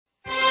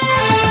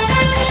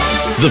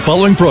The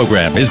following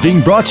program is being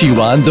brought to you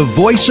on the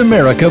Voice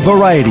America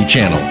Variety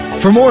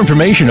Channel. For more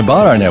information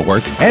about our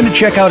network and to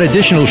check out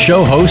additional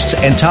show hosts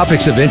and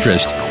topics of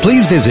interest,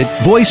 please visit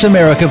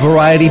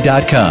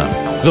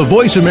voiceamericavariety.com. The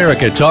Voice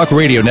America Talk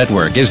Radio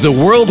Network is the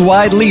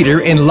worldwide leader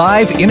in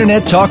live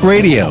Internet talk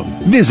radio.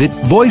 Visit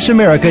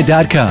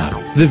voiceamerica.com.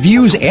 The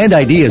views and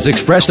ideas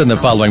expressed on the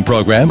following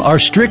program are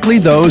strictly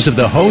those of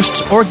the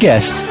hosts or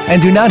guests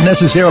and do not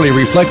necessarily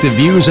reflect the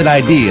views and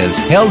ideas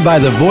held by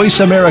the Voice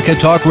America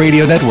Talk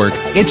Radio Network,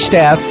 its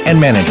staff, and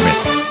management.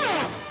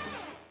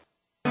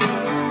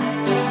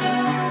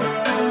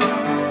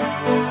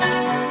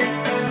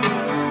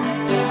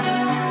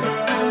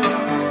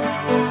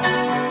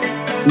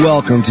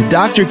 Welcome to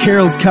Dr.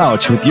 Carol's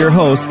Couch with your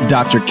host,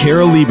 Dr.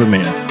 Carol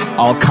Lieberman.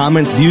 All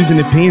comments, views, and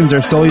opinions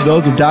are solely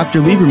those of Dr.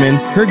 Lieberman,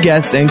 her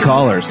guests, and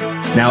callers.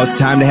 Now it's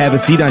time to have a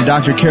seat on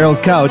Dr. Carol's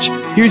Couch.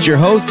 Here's your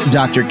host,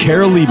 Dr.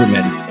 Carol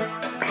Lieberman.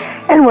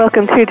 And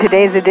welcome to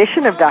today's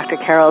edition of Dr.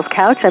 Carol's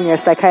Couch. I'm your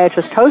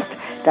psychiatrist host,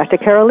 Dr.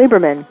 Carol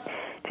Lieberman.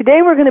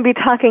 Today we're going to be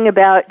talking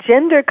about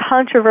gender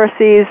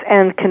controversies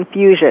and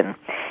confusion.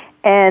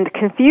 And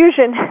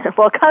confusion,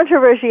 well,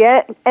 controversy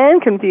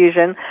and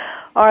confusion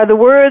are the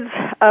words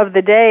of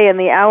the day and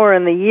the hour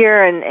and the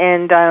year,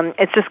 and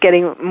it's just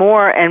getting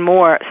more and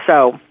more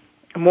so,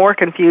 more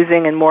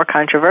confusing and more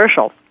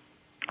controversial.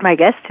 My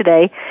guest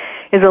today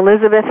is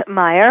Elizabeth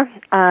Meyer.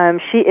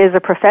 She is a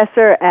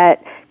professor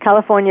at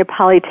California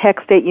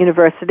Polytech State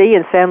University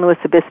in San Luis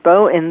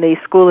Obispo in the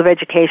School of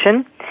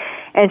Education,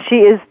 and she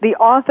is the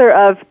author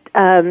of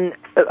a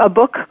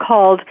book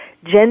called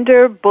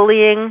Gender,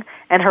 Bullying,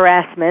 and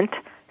Harassment,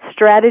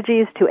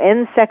 Strategies to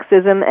End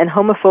Sexism and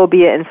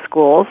Homophobia in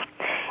Schools.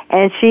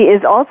 And she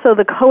is also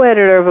the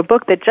co-editor of a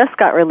book that just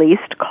got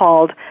released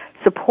called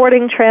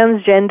Supporting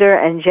Transgender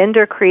and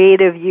Gender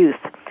Creative Youth,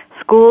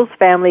 Schools,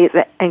 Families,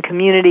 and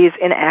Communities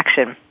in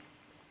Action.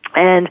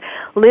 And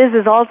Liz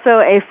is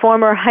also a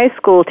former high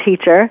school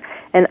teacher,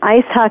 an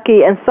ice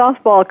hockey and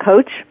softball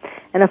coach,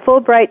 and a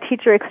Fulbright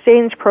Teacher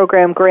Exchange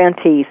Program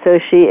grantee. So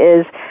she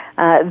is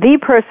the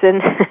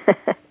person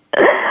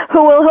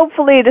who will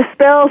hopefully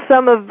dispel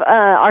some of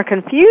our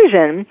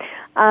confusion,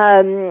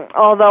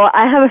 although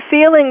I have a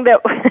feeling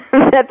that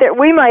that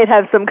we might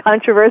have some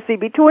controversy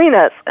between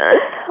us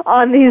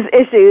on these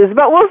issues,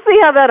 but we'll see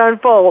how that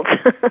unfolds.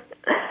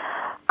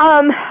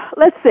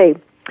 Let's see.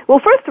 Well,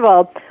 first of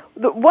all,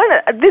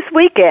 this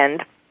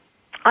weekend,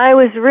 I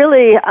was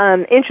really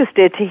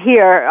interested to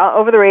hear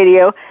over the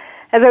radio,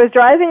 as I was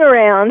driving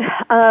around,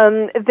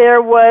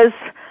 there was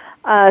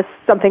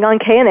something on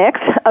KNX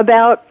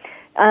about,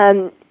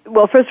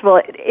 well, first of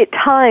all, it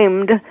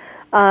timed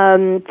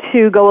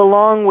to go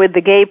along with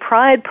the Gay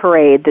Pride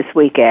Parade this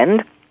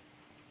weekend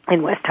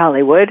in West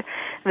Hollywood.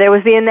 There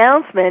was the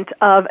announcement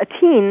of a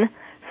teen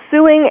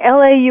suing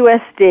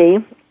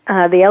LAUSD,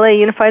 the LA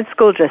Unified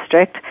School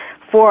District,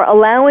 for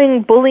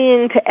allowing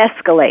bullying to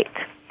escalate.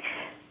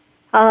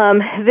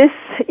 This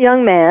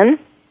young man,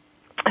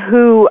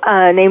 who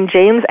named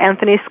James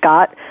Anthony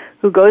Scott,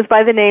 who goes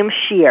by the name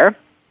Shear,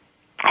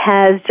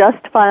 has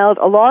just filed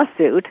a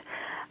lawsuit.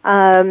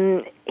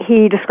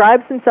 He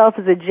describes himself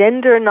as a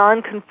gender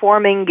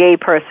non-conforming gay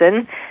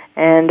person,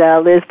 and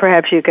Liz,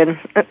 perhaps you can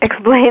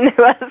explain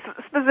to us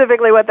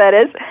specifically what that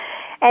is.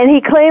 And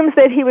he claims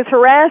that he was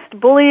harassed,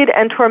 bullied,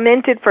 and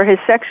tormented for his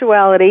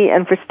sexuality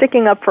and for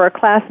sticking up for a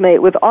classmate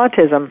with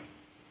autism.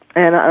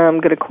 And I'm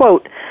going to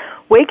quote,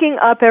 "Waking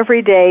up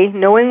every day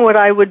knowing what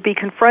I would be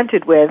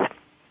confronted with,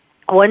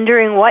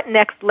 wondering what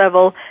next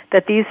level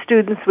that these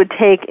students would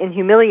take in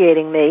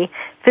humiliating me,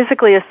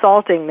 physically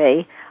assaulting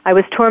me. I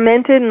was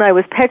tormented and I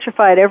was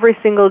petrified every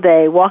single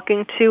day,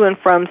 walking to and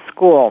from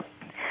school."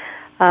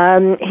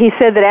 He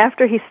said that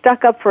after he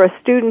stuck up for a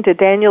student at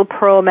Daniel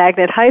Pearl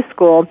Magnet High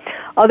School,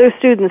 other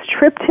students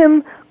tripped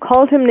him,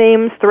 called him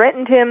names,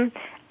 threatened him,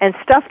 and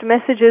stuffed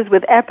messages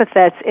with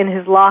epithets in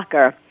his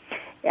locker.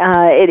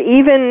 It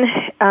even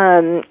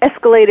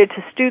escalated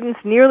to students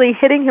nearly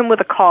hitting him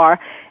with a car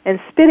and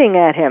spitting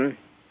at him.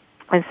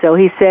 And so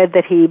he said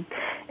that he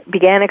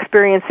began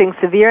experiencing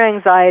severe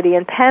anxiety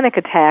and panic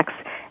attacks,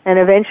 and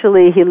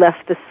eventually he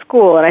left the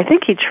school. And I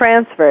think he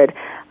transferred.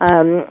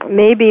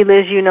 Maybe,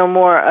 Liz, you know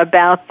more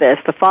about this,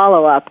 the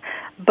follow-up.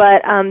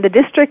 But the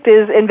district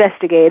is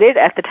investigated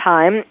at the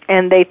time,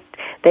 and they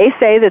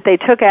say that they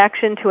took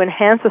action to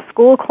enhance a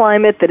school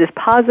climate that is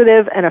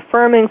positive and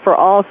affirming for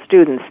all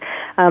students.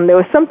 There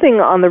was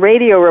something on the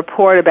radio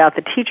report about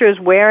the teachers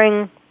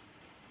wearing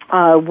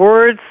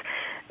words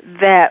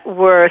that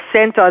were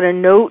sent on a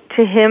note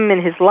to him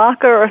in his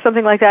locker or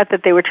something like that,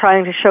 that they were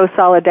trying to show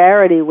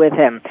solidarity with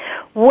him.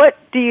 What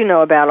do you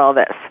know about all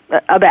this,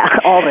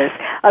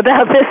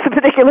 about this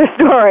particular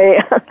story?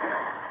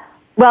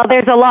 Well,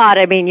 there's a lot.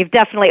 I mean, you've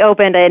definitely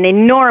opened an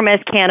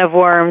enormous can of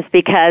worms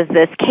because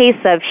this case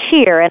of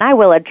Scheer, and I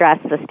will address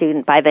the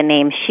student by the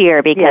name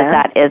Scheer because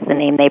that is the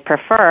name they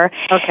prefer.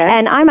 Okay.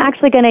 And I'm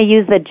actually going to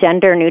use the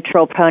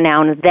gender-neutral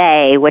pronoun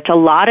they, which a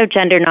lot of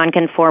gender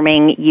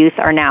nonconforming youth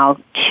are now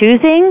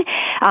choosing.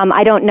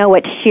 I don't know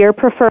what Scheer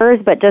prefers,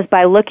 but just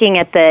by looking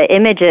at the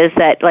images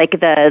that, like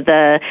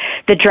the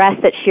dress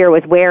that Scheer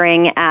was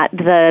wearing at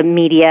the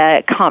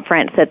media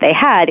conference that they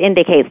had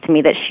indicates to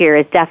me that Scheer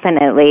is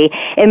definitely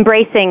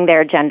embracing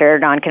their gender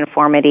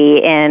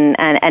nonconformity and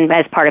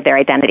as part of their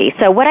identity.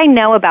 So what I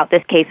know about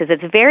this case is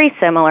it's very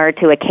similar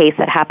to a case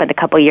that happened a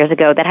couple years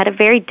ago that had a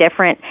very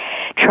different,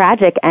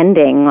 tragic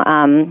ending.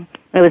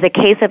 It was a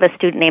case of a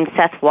student named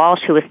Seth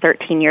Walsh who was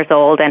 13 years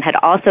old and had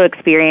also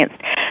experienced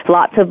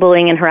lots of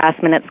bullying and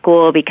harassment at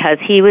school because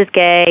he was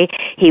gay,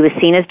 he was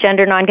seen as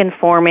gender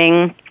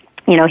nonconforming.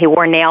 You know, he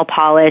wore nail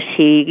polish.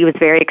 He was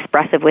very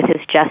expressive with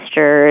his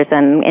gestures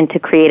and into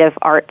creative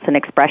arts and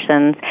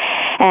expressions.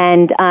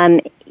 And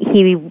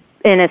he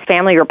and his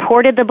family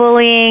reported the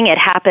bullying. It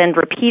happened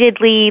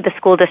repeatedly. The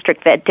school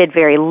district did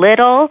very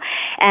little,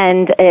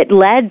 and it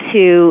led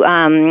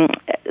to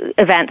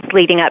events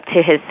leading up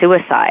to his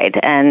suicide.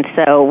 And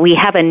so we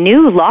have a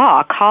new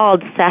law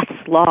called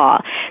Seth's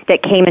Law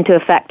that came into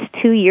effect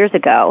 2 years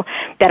ago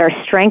that are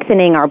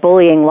strengthening our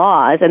bullying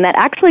laws and that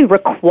actually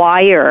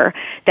require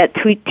that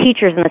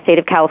teachers in the state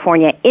of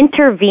California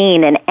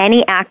intervene in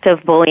any act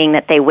of bullying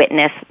that they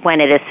witness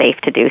when it is safe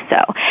to do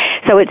so.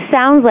 So it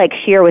sounds like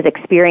Scheer was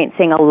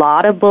experiencing a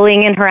lot of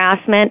bullying and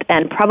harassment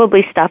and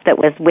probably stuff that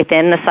was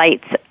within the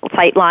sight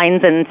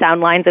lines and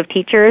sound lines of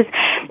teachers,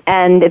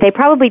 and they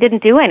probably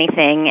didn't do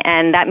anything,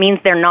 and that means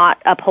they're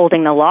not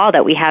upholding the law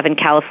that we have in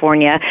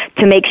California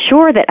to make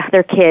sure that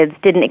other kids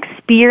didn't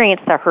experience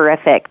the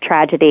horrific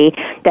tragedy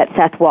that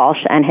Seth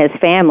Walsh and his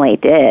family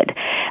did.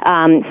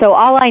 So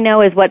all I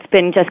know is what's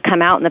been just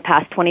come out in the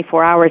past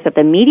 24 hours of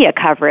the media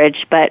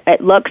coverage, but it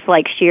looks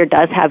like Scheer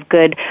does have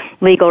good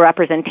legal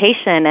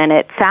representation, and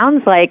it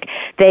sounds like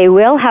they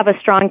will have a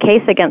strong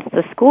case against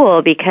the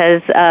school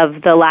because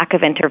of the lack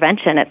of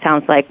intervention, it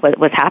sounds like, what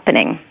was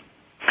happening.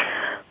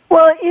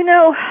 Well, you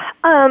know,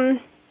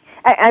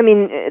 I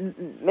mean,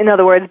 in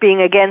other words,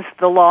 being against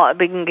the law,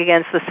 being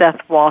against the Seth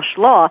Walsh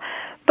law,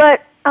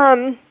 but,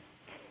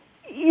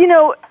 you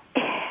know,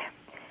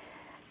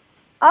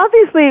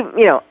 obviously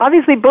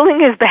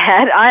bullying is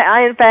bad.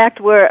 I in fact,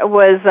 I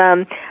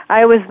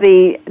was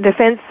the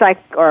defense I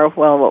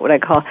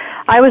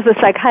was the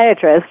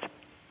psychiatrist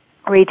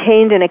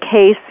retained in a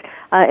case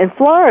in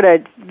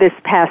Florida this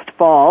past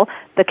fall,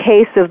 the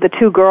case of the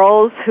two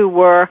girls who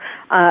were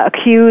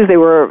accused, they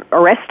were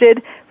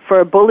arrested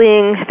for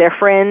bullying their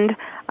friend.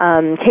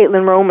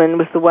 Caitlin Roman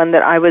was the one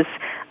that I was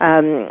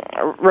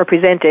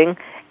representing,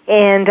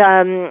 and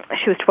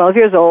she was 12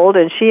 years old,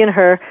 and she and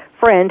her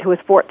friend, who was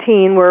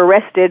 14, were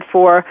arrested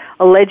for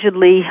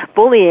allegedly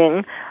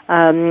bullying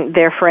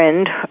their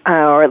friend,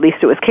 or at least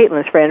it was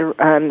Caitlin's friend,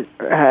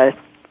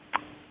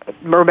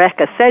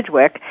 Rebecca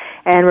Sedgwick,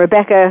 and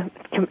Rebecca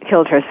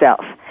killed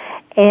herself.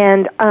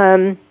 And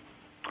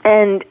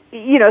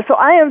you know, so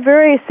I am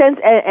very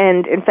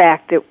and in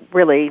fact, it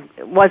really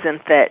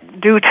wasn't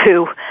due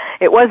to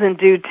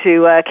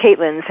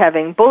Caitlin's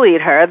having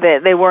bullied her.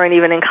 They weren't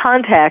even in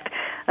contact,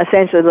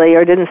 essentially,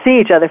 or didn't see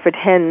each other for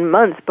 10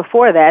 months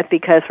before that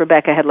because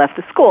Rebecca had left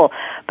the school.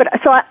 But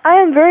so I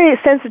am very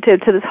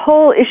sensitive to this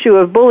whole issue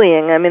of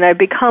bullying. I mean, I've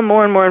become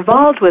more and more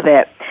involved with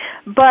it.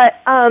 But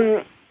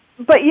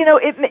you know,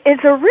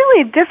 it's a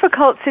really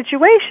difficult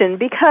situation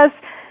because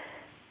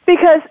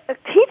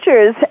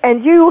teachers,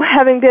 and you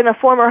having been a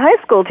former high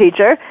school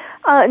teacher,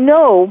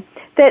 know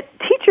that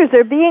teachers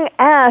are being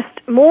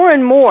asked more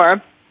and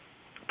more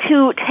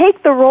to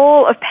take the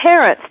role of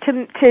parents,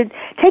 to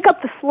take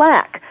up the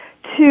slack,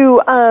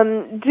 to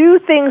do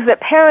things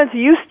that parents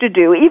used to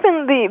do,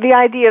 even the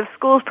idea of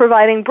schools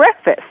providing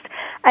breakfast.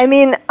 I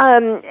mean,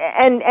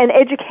 and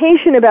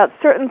education about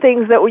certain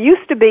things that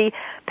used to be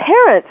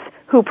parents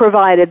who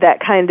provided that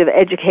kind of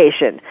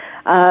education.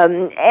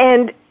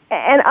 And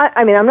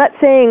I mean, I'm not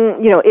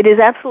saying, you know, it is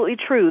absolutely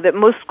true that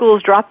most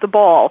schools drop the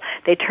ball.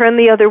 They turn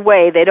the other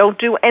way. They don't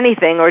do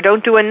anything or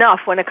don't do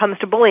enough when it comes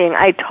to bullying.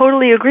 I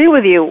totally agree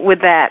with you with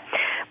that.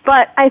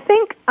 But I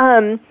think,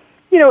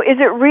 you know, is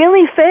it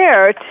really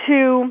fair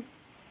to...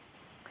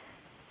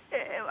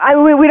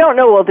 we don't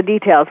know all the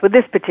details with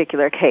this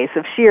particular case,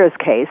 of Scheer's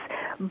case,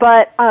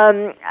 but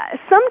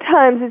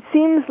sometimes it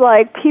seems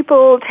like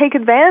people take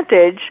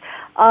advantage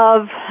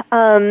of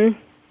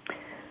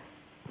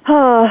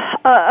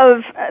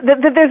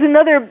there's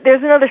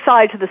another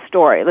side to the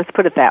story. Let's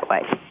put it that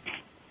way.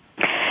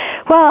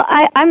 Well,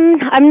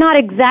 I'm not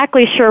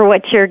exactly sure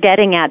what you're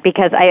getting at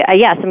because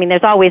yes, I mean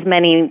there's always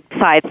many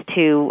sides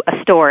to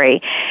a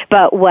story,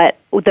 but what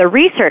the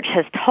research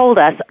has told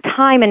us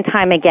time and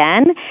time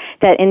again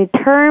that in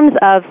terms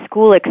of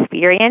school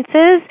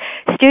experiences,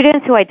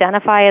 students who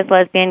identify as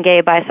lesbian,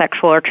 gay,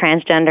 bisexual, or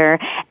transgender,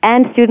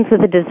 and students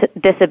with a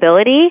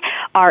disability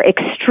are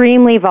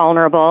extremely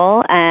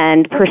vulnerable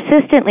and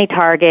persistently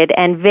targeted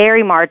and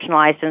very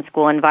marginalized in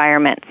school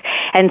environments.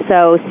 And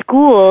so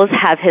schools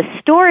have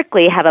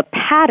historically have a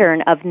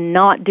pattern of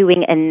not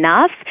doing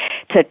enough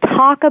to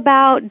talk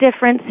about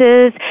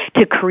differences,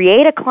 to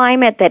create a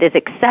climate that is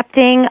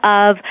accepting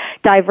of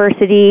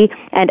diversity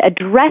and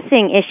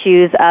addressing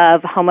issues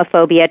of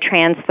homophobia,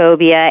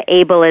 transphobia,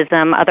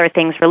 ableism, other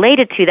things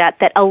related to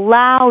that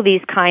allow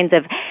these kinds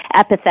of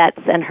epithets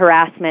and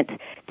harassment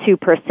to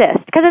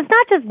persist. Because it's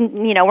not just,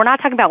 we're not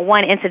talking about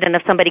one incident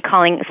of somebody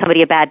calling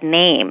somebody a bad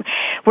name.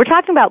 We're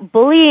talking about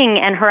bullying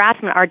and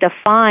harassment are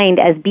defined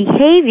as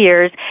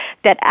behaviors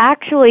that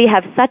actually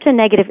have such a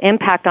negative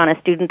impact on a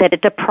student that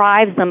it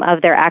deprives them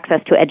of their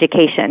access to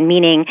education,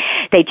 meaning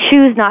they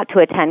choose not to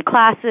attend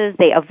classes,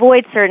 they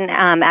avoid certain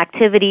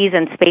activities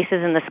and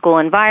spaces in the school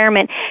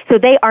environment, so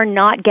they are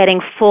not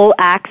getting full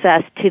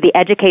access to the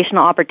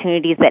educational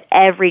opportunities that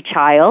every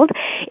child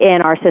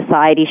in our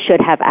society should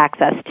have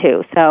access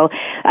to. So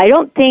I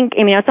don't think,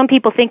 some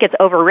people think it's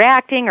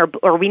overreacting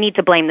or we need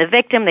to blame the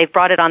victim. They've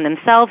brought it on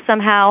themselves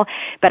somehow.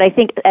 But I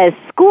think as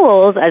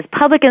schools, as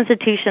public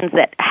institutions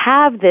that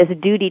have this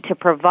duty to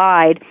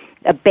provide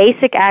a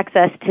basic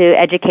access to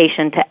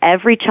education to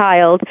every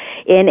child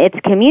in its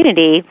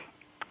community,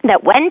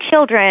 that when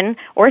children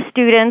or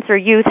students or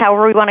youth,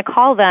 however we want to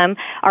call them,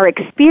 are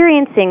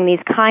experiencing these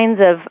kinds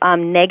of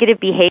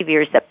negative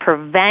behaviors that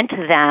prevent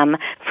them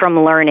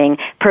from learning,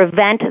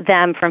 prevent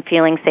them from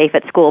feeling safe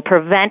at school,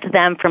 prevent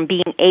them from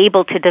being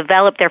able to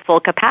develop their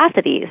full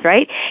capacities,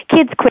 right?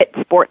 Kids quit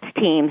sports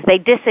teams. They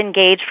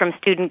disengage from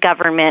student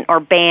government or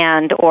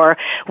band or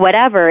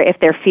whatever if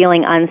they're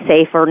feeling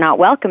unsafe or not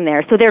welcome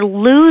there. So they're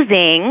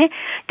losing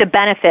the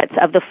benefits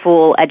of the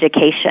full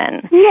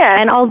education. Yeah.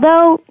 And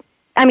although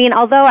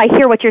I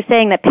hear what you're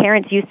saying that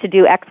parents used to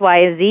do X,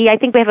 Y, Z, I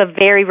think we have a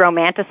very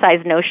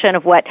romanticized notion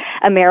of what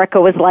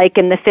America was like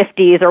in the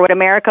 50s or what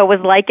America was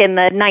like in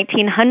the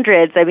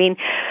 1900s.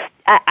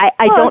 I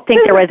don't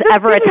think there was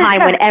ever a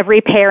time when every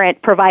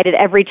parent provided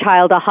every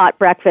child a hot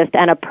breakfast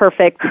and a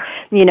perfect,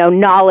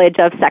 knowledge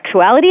of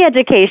sexuality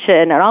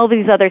education and all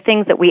these other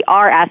things that we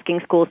are asking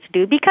schools to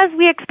do because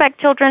we expect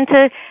children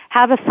to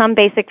have some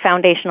basic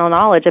foundational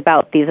knowledge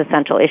about these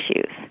essential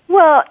issues.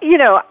 Well,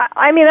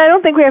 I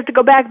don't think we have to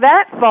go back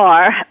that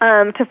far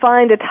to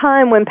find a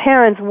time when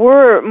parents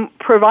were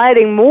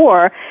providing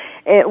more,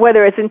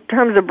 whether it's in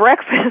terms of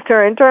breakfast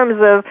or in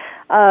terms of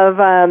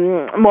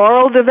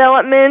moral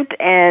development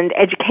and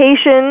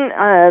education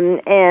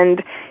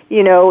and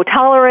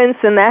tolerance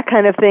and that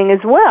kind of thing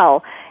as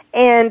well.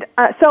 And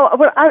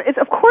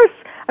of course,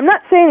 I'm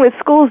not saying that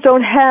schools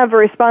don't have a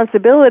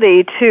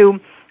responsibility to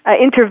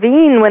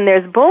intervene when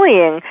there's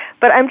bullying,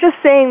 but I'm just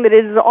saying that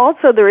it is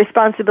also the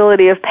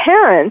responsibility of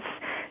parents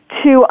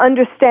to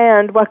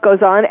understand what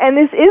goes on. And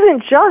this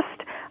isn't just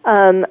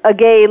a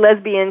gay,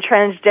 lesbian,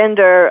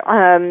 transgender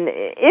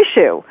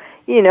issue.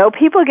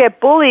 People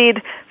get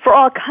bullied for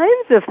all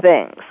kinds of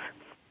things,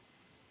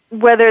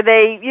 whether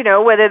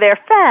they're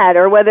fat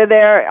or whether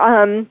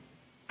they're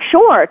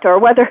short or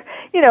whether,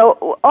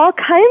 all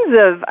kinds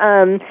of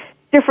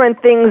different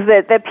things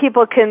that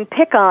people can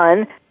pick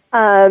on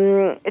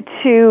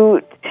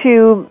to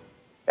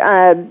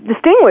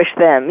distinguish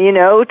them,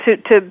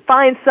 to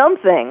find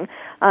something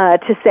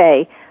to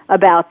say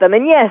about them.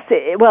 And yes,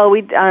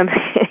 I'm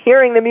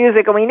hearing the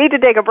music and we need to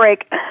take a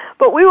break,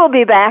 but we will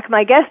be back.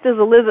 My guest is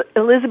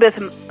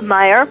Elizabeth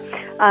Meyer.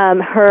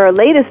 Her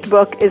latest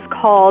book is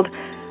called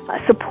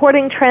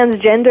Supporting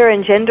Transgender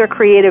and Gender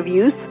Creative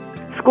Youth,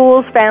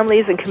 Schools,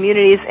 Families, and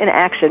Communities in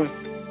Action.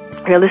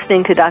 You're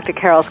listening to Dr.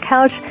 Carol's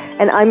Couch,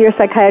 and I'm your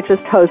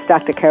psychiatrist host,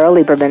 Dr. Carol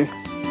Lieberman.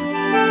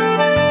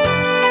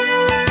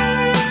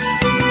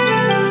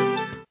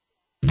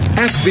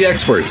 Ask the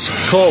experts.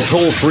 Call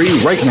toll-free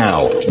right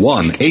now,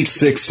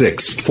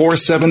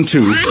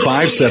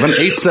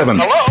 1-866-472-5787.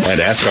 And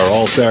ask our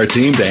All-Star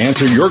team to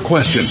answer your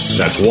question.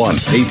 That's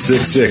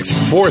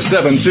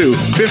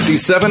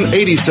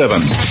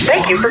 1-866-472-5787.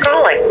 Thank you for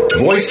calling.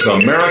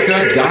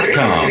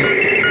 VoiceAmerica.com.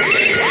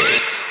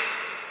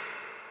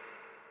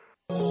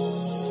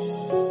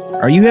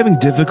 Are you having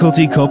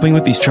difficulty coping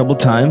with these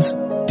troubled times?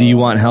 Do you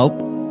want help?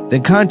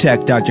 Then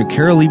contact Dr.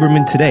 Carol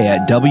Lieberman today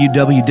at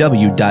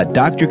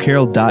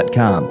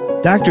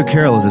www.drcarol.com. Dr.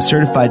 Carol is a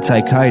certified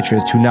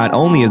psychiatrist who not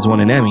only has won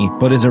an Emmy,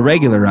 but is a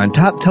regular on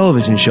top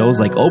television shows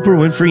like Oprah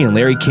Winfrey and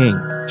Larry King.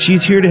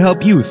 She's here to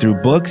help you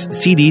through books,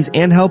 CDs,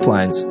 and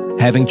helplines.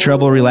 Having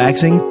trouble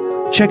relaxing?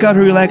 Check out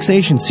her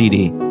relaxation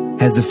CD.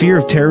 Has the fear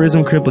of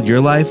terrorism crippled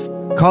your life?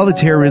 Call the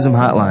terrorism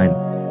hotline.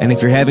 And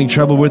if you're having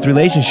trouble with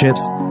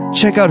relationships,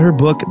 check out her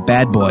book,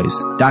 Bad Boys.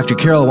 Dr.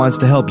 Carol wants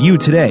to help you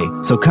today,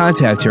 so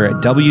contact her at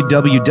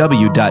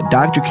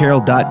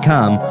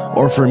www.drcarol.com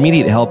or for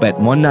immediate help at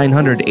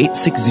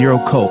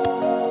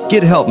 1-900-860-COPE.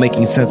 Get help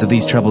making sense of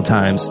these troubled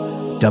times.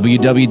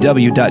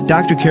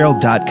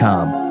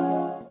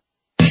 www.drcarol.com.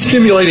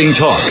 stimulating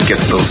talk. It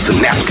gets those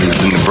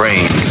synapses in the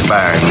brain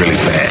firing really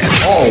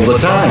fast. All the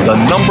time. The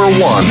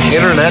 #1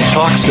 Internet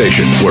talk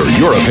station where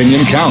your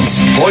opinion counts.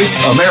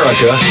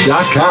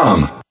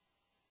 VoiceAmerica.com.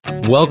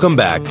 Welcome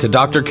back to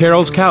Dr.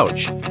 Carol's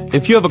Couch.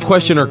 If you have a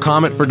question or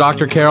comment for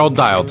Dr. Carol,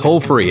 dial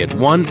toll-free at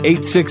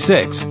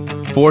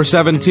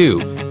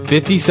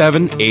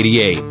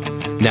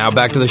 1-866-472-5788. Now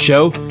back to the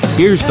show.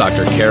 Here's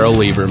Dr. Carol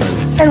Lieberman.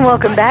 And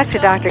welcome back to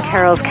Dr.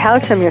 Carol's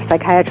Couch. I'm your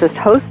psychiatrist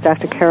host,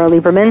 Dr. Carol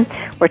Lieberman.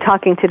 We're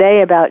talking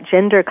today about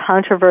gender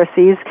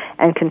controversies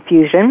and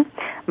confusion.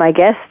 My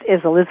guest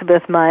is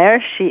Elizabeth Meyer.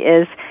 She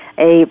is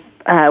she's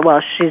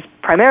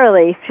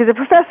a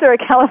professor at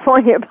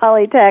California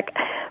Polytech,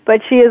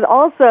 but she is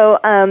also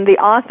the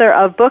author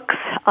of books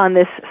on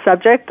this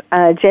subject,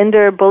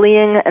 Gender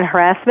Bullying and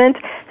Harassment,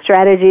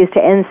 Strategies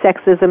to End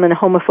Sexism and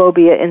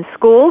Homophobia in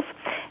Schools,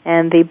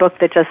 and the book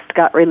that just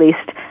got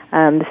released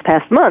this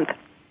past month.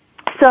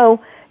 So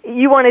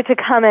you wanted to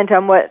comment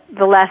on what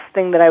the last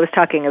thing that I was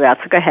talking about,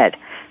 so go ahead.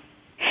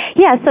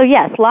 Yeah, so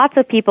yes, lots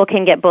of people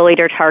can get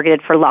bullied or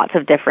targeted for lots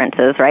of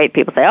differences, right?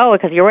 People say, oh,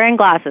 because you're wearing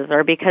glasses,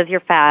 or because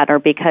you're fat, or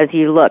because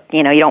you look,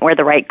 you don't wear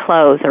the right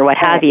clothes, or what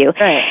have you.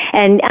 Right.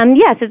 And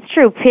yes, it's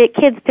true.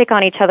 Kids pick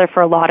on each other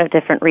for a lot of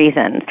different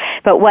reasons.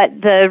 But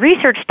what the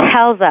research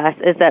tells us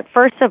is that,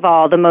 first of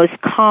all, the most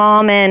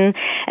common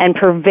and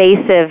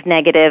pervasive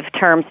negative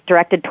terms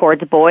directed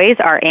towards boys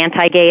are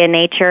anti-gay in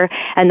nature,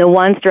 and the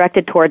ones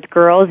directed towards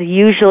girls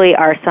usually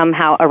are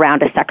somehow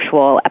around a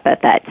sexual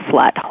epithet,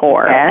 slut,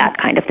 whore, that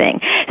kind of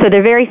thing. So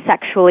they're very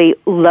sexually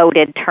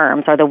loaded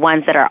terms, are the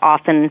ones that are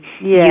often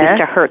used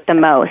to hurt the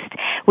most.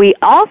 We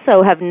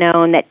also have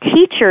known that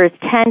teachers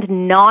tend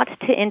not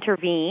to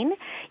intervene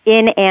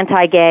in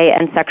anti-gay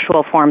and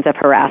sexual forms of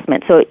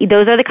harassment. So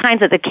those are the kinds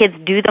that the kids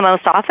do the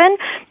most often,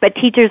 but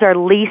teachers are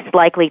least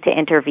likely to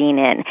intervene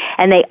in.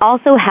 And they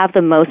also have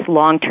the most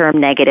long-term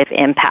negative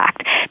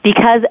impact,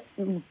 because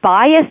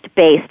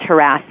bias-based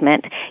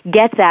harassment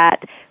gets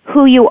at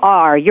who you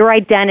are, your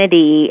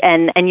identity,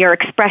 and your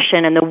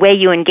expression, and the way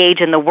you engage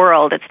in the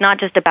world. It's not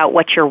just about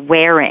what you're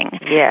wearing,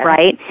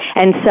 right?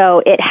 And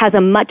so it has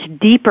a much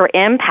deeper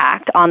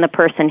impact on the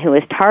person who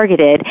is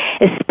targeted,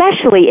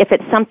 especially if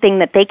it's something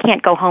that they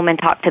can't go home and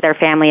talk to their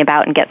family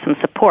about and get some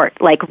support,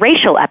 like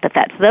racial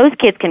epithets. Those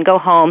kids can go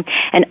home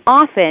and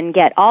often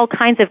get all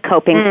kinds of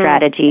coping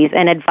strategies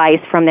and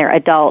advice from their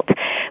adult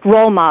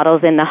role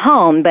models in the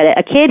home. But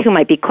a kid who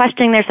might be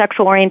questioning their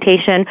sexual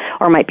orientation,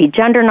 or might be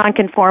gender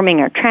nonconforming,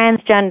 or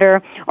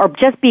transgender, or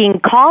just being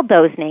called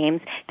those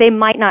names, they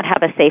might not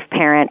have a safe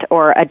parent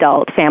or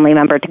adult family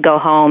member to go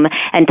home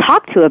and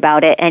talk to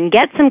about it and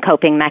get some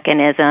coping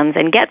mechanisms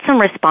and get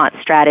some response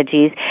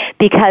strategies,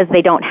 because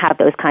they don't have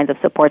those kinds of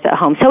supports at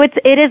home. So it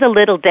is a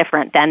little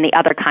different than the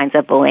other kinds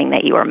of bullying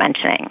that you were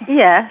mentioning.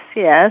 Yes.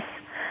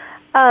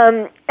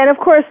 And of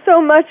course,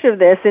 so much of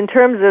this, in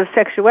terms of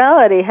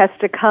sexuality,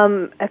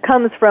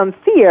 comes from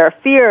fear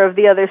of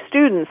the other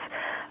students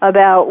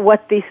about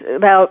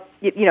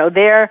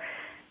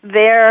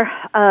they're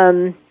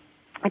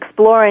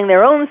exploring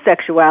their own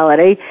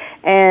sexuality,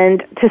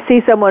 and to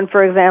see someone,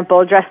 for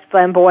example, dressed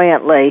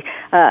flamboyantly,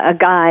 a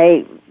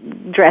guy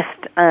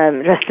dressed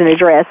in a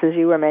dress, as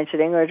you were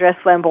mentioning, or dressed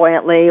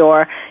flamboyantly,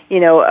 or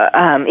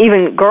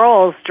even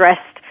girls dressed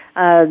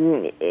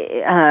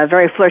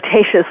very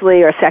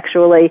flirtatiously or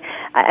sexually.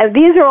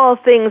 These are all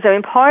things.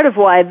 Part of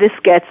why this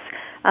gets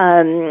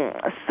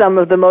some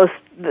of the most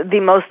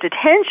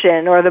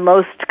attention, or the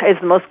most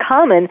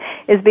common,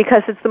 is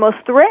because it's the most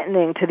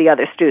threatening to the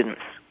other students.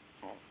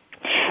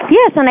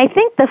 Yes, and I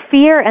think the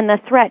fear and the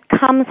threat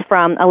comes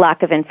from a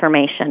lack of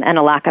information and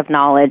a lack of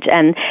knowledge.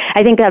 And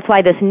I think that's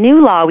why this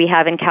new law we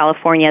have in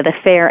California, the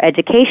Fair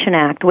Education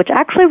Act, which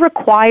actually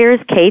requires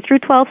K through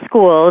 12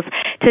 schools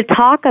to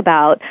talk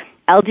about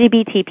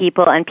LGBT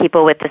people and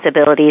people with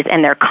disabilities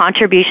and their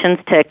contributions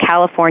to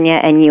California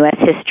and U.S.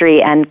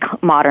 history and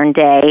modern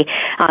day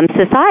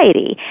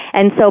society.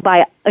 And so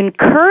by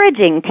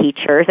encouraging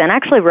teachers and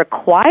actually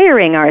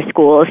requiring our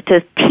schools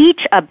to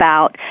teach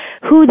about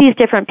who these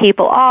different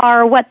people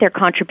are, what their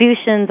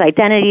contributions,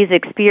 identities,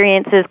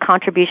 experiences,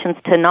 contributions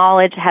to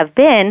knowledge have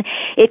been,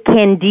 it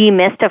can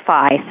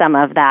demystify some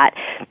of that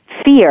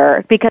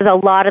fear, because a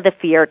lot of the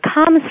fear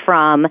comes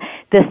from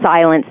the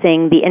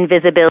silencing, the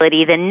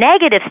invisibility, the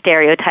negative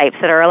stereotypes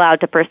that are allowed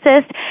to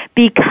persist,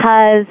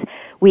 because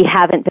we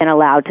haven't been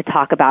allowed to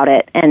talk about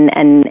it and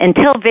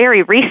until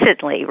very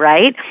recently,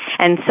 right?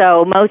 And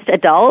so most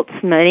adults,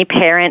 many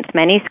parents,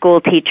 many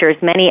school teachers,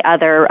 many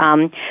other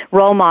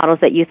role models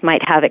that youth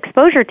might have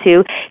exposure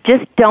to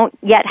just don't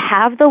yet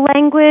have the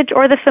language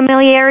or the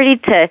familiarity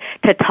to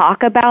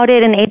talk about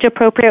it in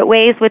age-appropriate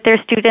ways with their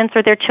students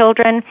or their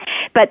children.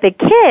 But the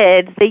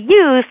kids, the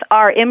youth,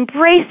 are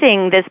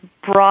embracing this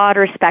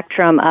broader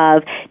spectrum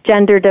of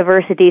gender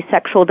diversity,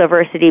 sexual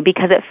diversity,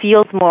 because it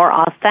feels more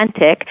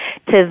authentic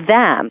to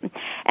them.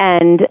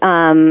 And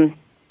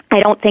I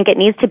don't think it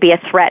needs to be a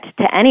threat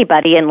to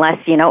anybody unless,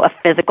 a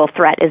physical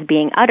threat is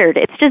being uttered.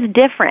 It's just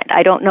different.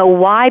 I don't know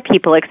why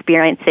people are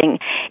experiencing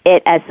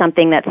it as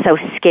something that's so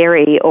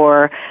scary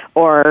or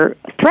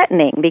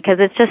threatening, because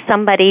it's just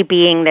somebody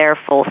being their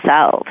full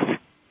selves.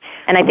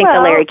 And I think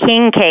the Larry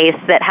King case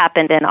that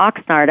happened in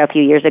Oxnard a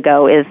few years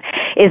ago is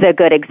a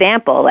good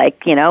example. Like,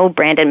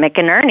 Brandon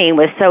McInerney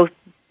was so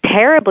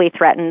terribly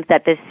threatened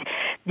that this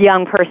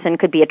young person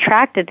could be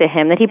attracted to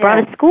him that he brought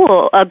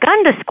a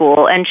gun to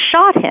school and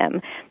shot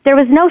him. There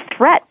was no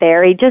threat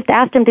there. He just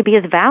asked him to be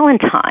his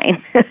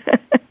Valentine.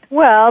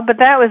 Well, but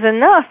that was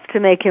enough to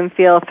make him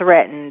feel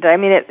threatened. I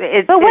mean,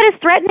 But what is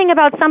threatening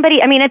about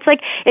somebody? I mean, it's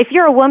like if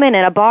you're a woman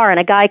in a bar and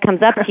a guy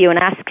comes up to you and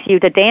asks you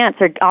to dance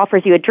or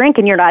offers you a drink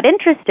and you're not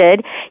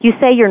interested, you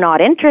say you're not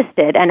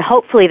interested, and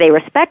hopefully they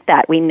respect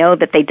that. We know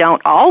that they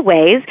don't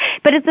always,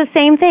 but it's the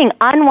same thing.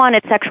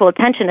 Unwanted sexual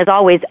attention is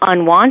always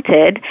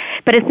unwanted,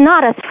 but it's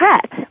not a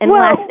threat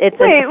unless it's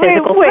a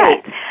physical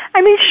threat.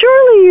 I mean,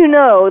 surely you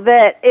know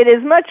that it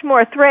is much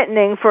more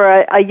threatening for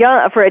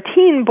a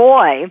teen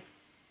boy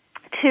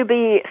to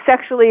be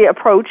sexually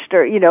approached,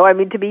 or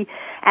to be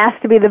asked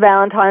to be the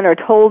Valentine, or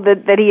told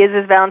that he is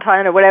his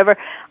Valentine, or whatever,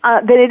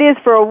 than it is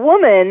for a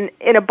woman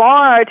in a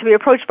bar to be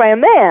approached by a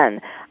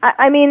man.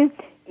 I mean,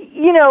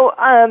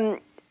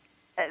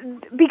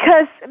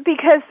 because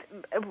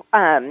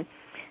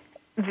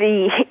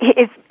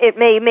it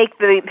may make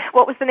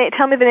what was the name?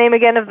 Tell me the name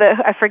again of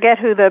I forget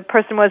who the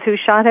person was who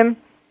shot him.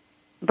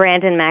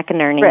 Brandon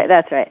McInerney. Right,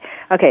 that's right.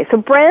 Okay, so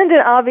Brandon,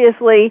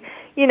 obviously,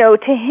 to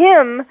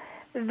him,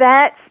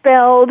 that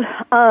spelled,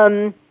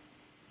 does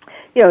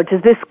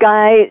this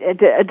guy,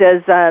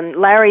 does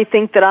Larry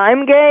think that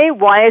I'm gay?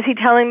 Why is he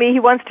telling me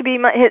he wants to be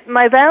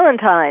my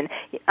Valentine?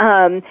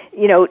 Am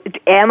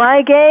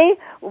I gay?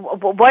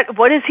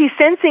 What is he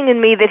sensing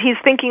in me that he's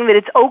thinking that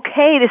it's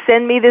okay to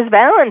send me this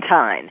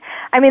Valentine?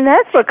 I mean,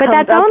 that's what comes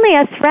up. But that's only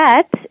a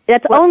threat.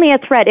 That's only a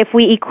threat if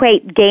we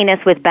equate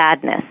gayness with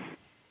badness.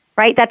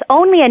 Right? That's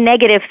only a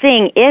negative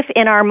thing if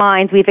in our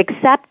minds we've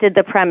accepted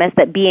the premise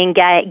that being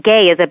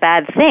gay is a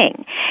bad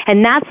thing.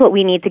 And that's what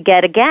we need to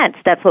get against.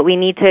 That's what we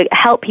need to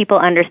help people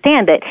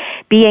understand, that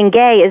being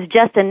gay is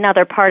just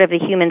another part of the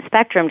human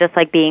spectrum, just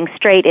like being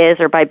straight is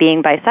or by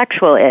being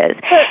bisexual is.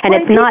 And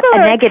it's not a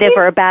negative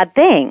or a bad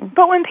thing.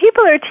 But when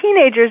people are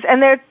teenagers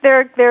and they're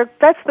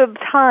that's the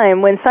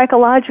time when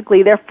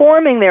psychologically they're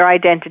forming their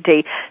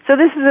identity. So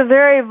this is a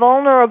very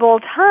vulnerable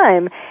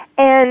time.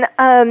 And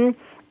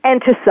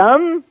to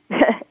some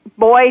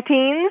boy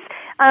teens,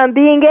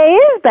 being gay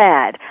is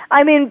bad.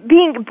 I mean,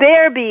 being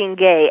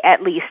gay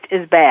at least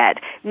is bad.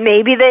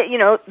 Maybe they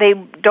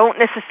wouldn't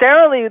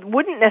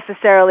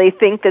necessarily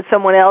think that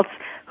someone else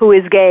who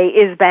is gay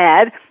is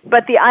bad,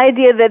 but the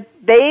idea that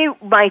they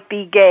might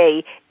be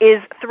gay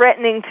is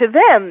threatening to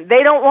them.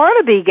 They don't want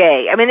to be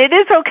gay. I mean, it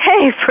is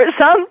okay for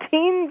some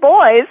teen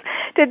boys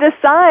to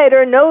decide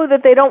or know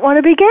that they don't want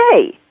to be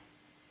gay.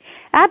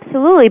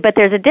 Absolutely, but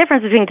there's a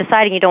difference between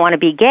deciding you don't want to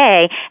be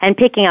gay and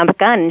picking up a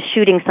gun and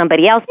shooting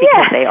somebody else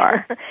because they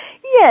are.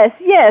 Yes,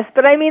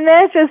 but I mean,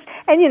 that's just,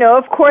 and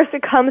of course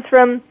it comes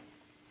from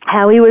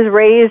how he was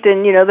raised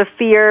and, the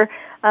fear,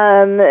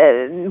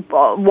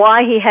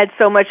 why he had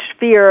so much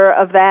fear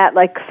of that,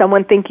 like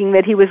someone thinking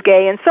that he was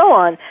gay and so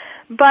on.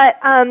 But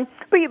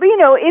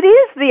it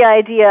is the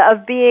idea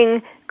of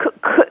being,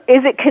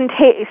 is it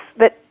contagious,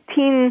 that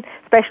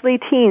especially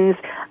teens,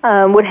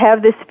 would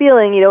have this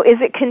feeling,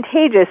 is it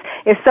contagious?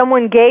 If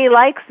someone gay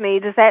likes me,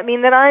 does that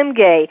mean that I'm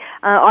gay?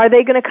 Are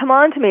they going to come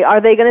on to me?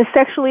 Are they going to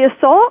sexually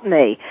assault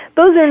me?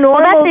 Those are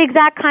normal. Well, that's the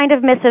exact kind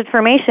of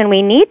misinformation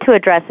we need to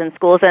address in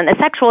schools, and a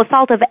sexual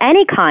assault of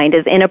any kind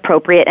is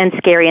inappropriate and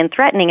scary and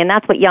threatening, and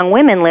that's what young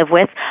women live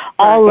with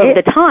all of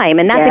the time.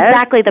 And that's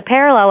exactly the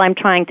parallel I'm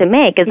trying to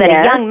make, is that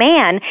a young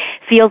man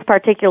feels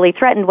particularly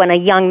threatened when a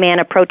young man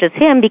approaches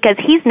him because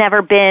he's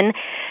never been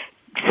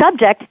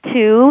subject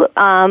to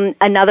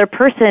another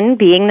person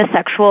being the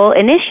sexual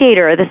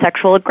initiator or the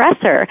sexual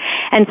aggressor.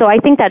 And so I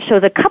think that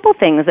shows a couple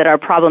things that are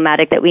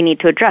problematic that we need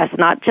to address,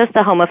 not just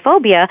the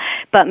homophobia,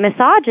 but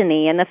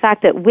misogyny and the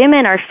fact that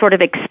women are sort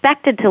of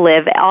expected to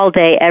live all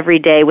day, every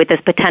day with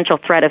this potential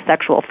threat of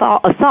sexual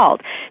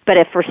assault. But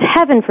if, for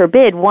heaven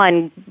forbid,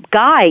 one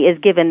guy is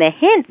given the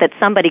hint that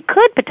somebody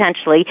could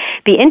potentially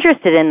be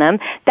interested in them,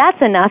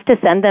 that's enough to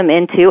send them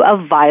into a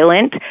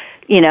violent,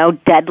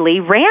 deadly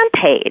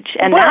rampage.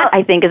 And that,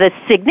 I think, is a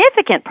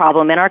significant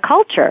problem in our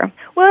culture.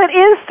 Well, it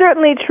is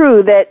certainly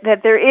true that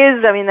there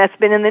is, that's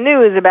been in the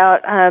news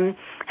about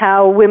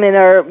how women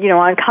are,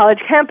 on college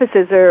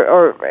campuses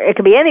or it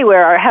could be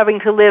anywhere, are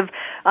having to live,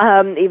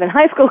 even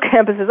high school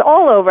campuses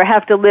all over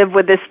have to live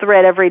with this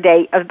threat every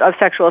day of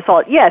sexual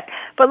assault. Yes,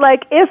 but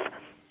like if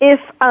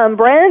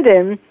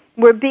Brandon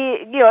would be,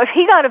 if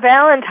he got a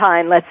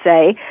Valentine, let's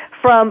say,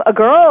 from a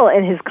girl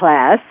in his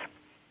class,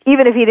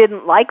 even if he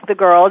didn't like the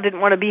girl, didn't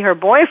want to be her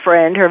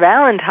boyfriend, her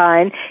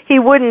Valentine, he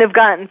wouldn't have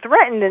gotten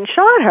threatened and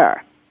shot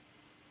her.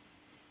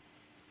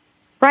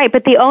 Right,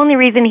 but the only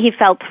reason he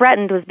felt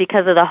threatened was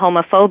because of the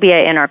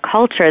homophobia in our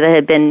culture that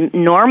had been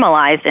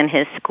normalized in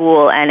his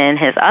school and in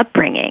his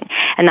upbringing.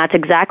 And that's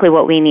exactly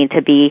what we need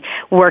to be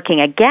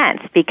working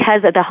against,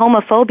 because of the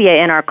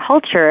homophobia in our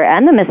culture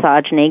and the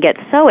misogyny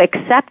gets so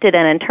accepted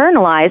and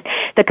internalized.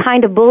 The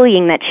kind of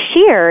bullying that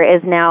Scheer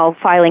is now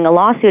filing a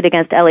lawsuit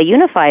against LA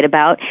Unified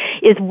about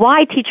is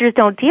why teachers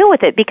don't deal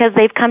with it, because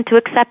they've come to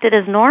accept it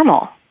as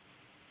normal.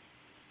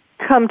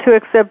 Come to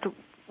accept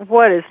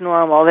what is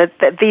normal?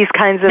 That these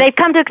kinds of... They've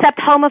come to accept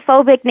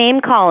homophobic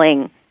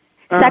name-calling,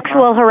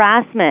 sexual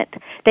harassment.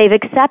 They've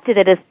accepted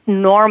it as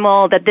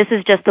normal, that this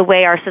is just the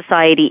way our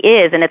society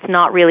is, and it's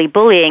not really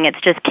bullying, it's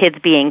just kids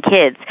being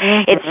kids.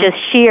 It's just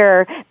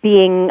Scheer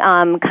being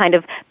kind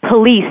of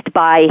policed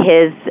by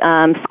his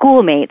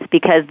schoolmates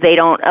because they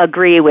don't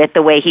agree with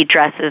the way he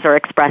dresses or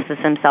expresses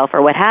himself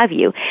or what have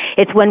you.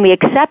 It's when we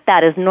accept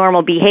that as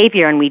normal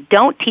behavior and we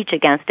don't teach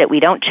against it,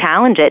 we don't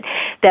challenge it,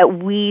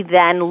 that we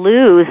then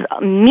lose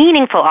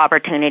meaningful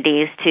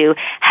opportunities to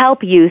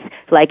help youth,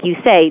 like you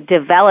say,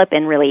 develop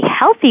in really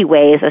healthy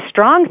ways a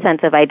strong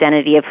sense of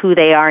identity of who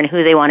they are and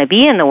who they want to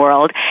be in the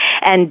world.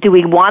 And do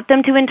we want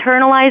them to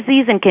internalize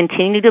these and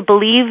continue to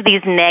believe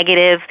these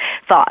negative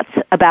thoughts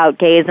about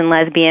gays and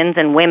lesbians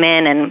and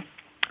women and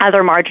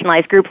other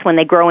marginalized groups when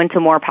they grow into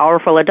more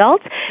powerful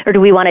adults? Or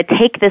do we want to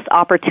take this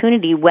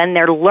opportunity when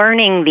they're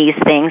learning these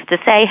things to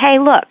say, hey,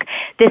 look,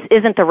 this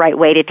isn't the right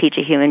way to teach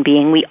a human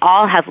being. We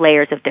all have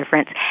layers of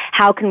difference.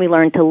 How can we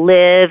learn to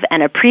live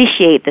and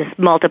appreciate this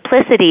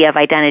multiplicity of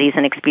identities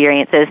and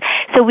experiences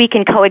so we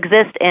can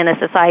coexist in a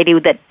society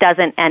that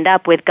doesn't end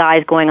up with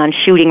guys going on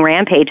shooting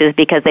rampages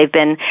because they've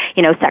been,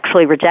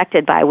 sexually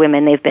rejected by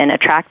women they've been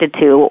attracted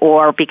to,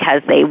 or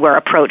because they were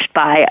approached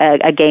by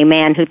a gay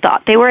man who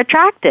thought they were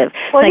attractive?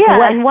 Well,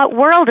 in what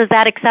world is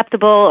that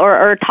acceptable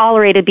or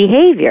tolerated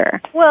behavior?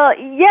 Well,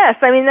 yes.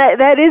 I mean,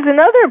 that is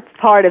another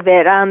part of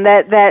it.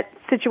 That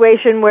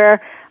situation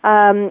where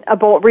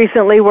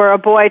recently where a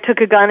boy took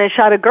a gun and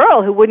shot a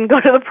girl who wouldn't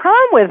go to the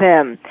prom with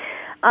him.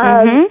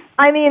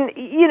 I mean,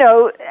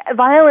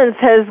 violence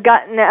has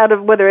gotten out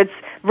of, whether it's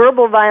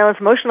verbal violence,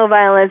 emotional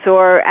violence,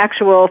 or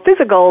actual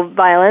physical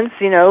violence,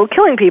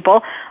 killing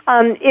people.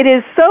 It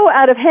is so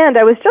out of hand.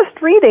 I was just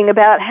reading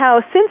about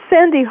how since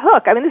Sandy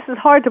Hook, I mean, this is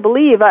hard to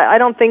believe. I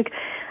don't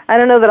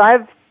know that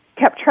I've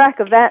kept track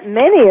of that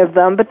many of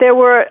them, but there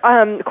were,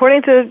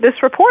 according to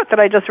this report that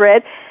I just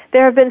read,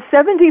 there have been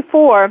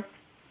 74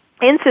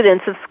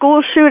 incidents of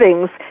school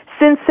shootings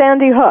since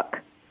Sandy Hook.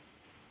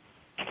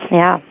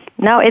 Yeah.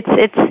 No, it's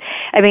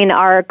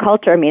our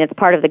culture, it's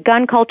part of the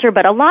gun culture,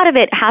 but a lot of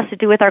it has to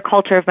do with our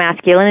culture of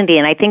masculinity,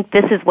 and I think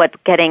this is what's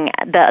getting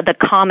the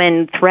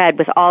common thread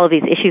with all of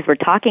these issues we're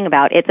talking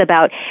about. It's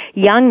about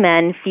young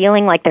men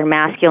feeling like their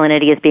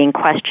masculinity is being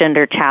questioned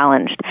or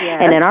challenged.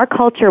 Yes. And in our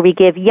culture, we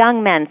give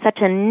young men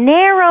such a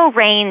narrow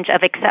range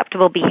of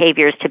acceptable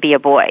behaviors to be a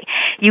boy.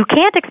 You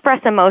can't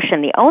express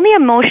emotion. The only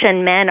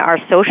emotion men are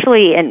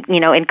socially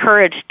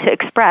encouraged to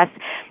express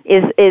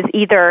is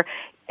either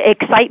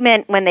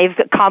excitement when they've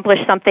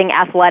accomplished something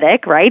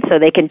athletic, right? So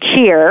they can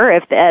cheer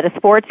at a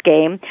sports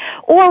game,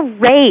 or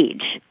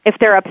rage if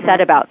they're upset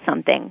about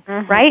something,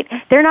 right?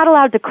 They're not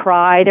allowed to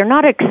cry. They're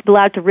not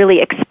allowed to really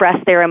express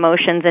their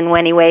emotions in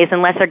many ways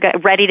unless they're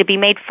ready to be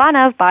made fun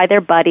of by their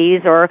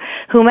buddies or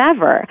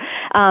whomever.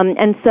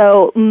 And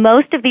so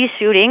most of these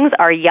shootings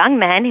are young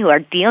men who are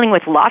dealing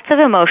with lots of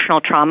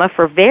emotional trauma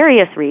for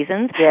various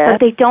reasons, but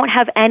they don't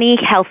have any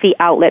healthy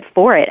outlet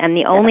for it. And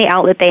the only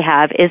outlet they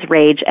have is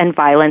rage and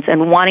violence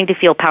and wanting to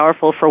feel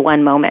powerful for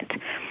one moment.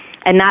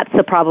 And that's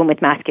the problem with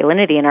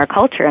masculinity in our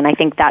culture, and I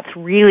think that's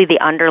really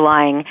the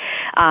underlying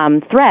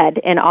thread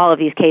in all of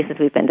these cases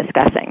we've been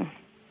discussing.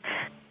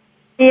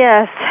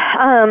 Yes,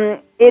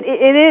 it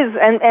is,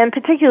 and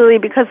particularly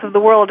because of the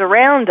world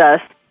around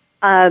us,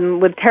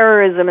 with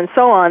terrorism and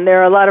so on,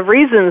 there are a lot of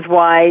reasons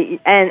why,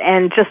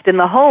 and just in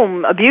the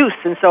home, abuse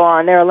and so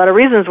on, there are a lot of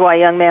reasons why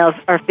young males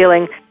are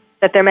feeling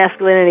that their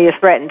masculinity is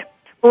threatened.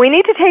 Well, we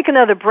need to take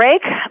another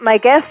break. My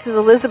guest is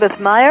Elizabeth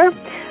Meyer.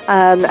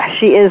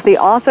 She is the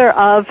author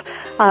of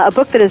a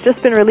book that has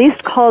just been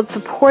released called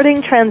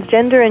Supporting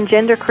Transgender and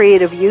Gender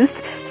Creative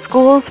Youth,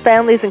 Schools,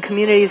 Families, and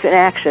Communities in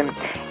Action.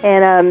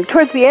 And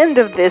towards the end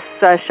of this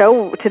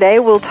show today,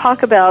 we'll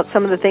talk about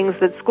some of the things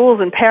that schools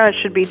and parents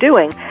should be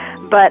doing.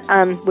 But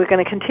we're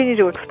going to continue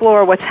to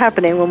explore what's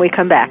happening when we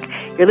come back.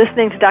 You're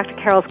listening to Dr.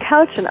 Carol's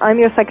Couch, and I'm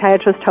your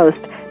psychiatrist host,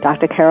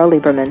 Dr. Carol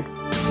Lieberman.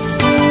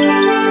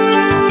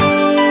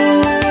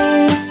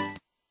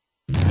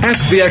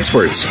 Ask the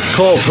experts.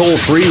 Call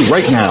toll-free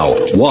right now,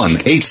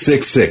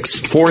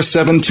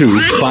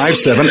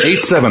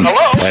 1-866-472-5787.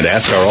 And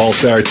ask our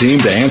All-Star team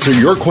to answer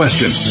your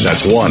question.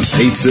 That's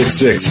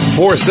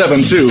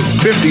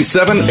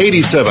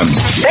 1-866-472-5787.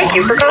 Thank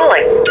you for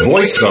calling.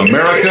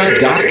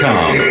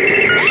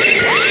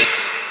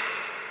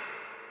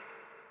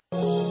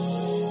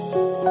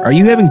 VoiceAmerica.com. Are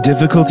you having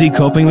difficulty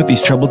coping with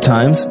these troubled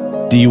times?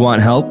 Do you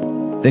want help?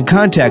 Then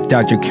contact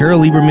Dr. Carol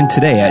Lieberman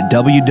today at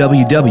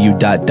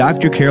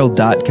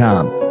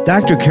www.drcarol.com.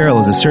 Dr. Carol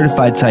is a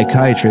certified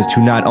psychiatrist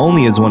who not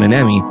only has won an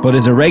Emmy, but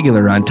is a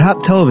regular on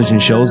top television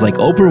shows like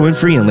Oprah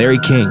Winfrey and Larry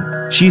King.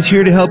 She's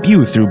here to help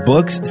you through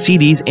books,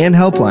 CDs, and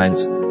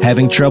helplines.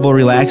 Having trouble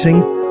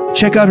relaxing?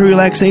 Check out her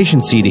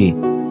relaxation CD.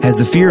 Has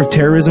the fear of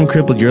terrorism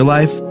crippled your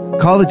life?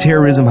 Call the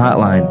terrorism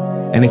hotline.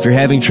 And if you're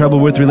having trouble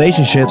with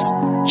relationships,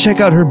 check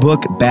out her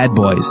book, Bad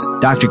Boys.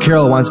 Dr.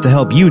 Carol wants to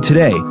help you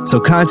today,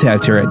 so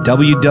contact her at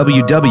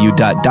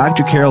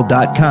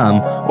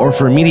www.drcarol.com or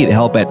for immediate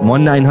help at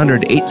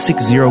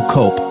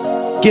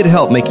 1-900-860-COPE. Get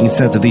help making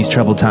sense of these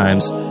troubled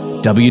times.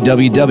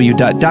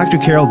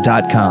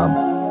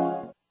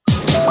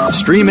 www.drcarol.com.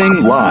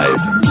 Streaming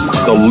live,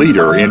 the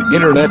leader in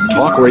Internet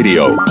talk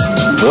radio,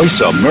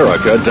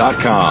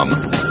 VoiceAmerica.com.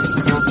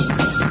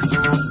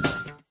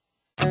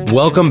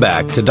 Welcome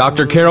back to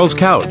Dr. Carol's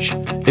Couch.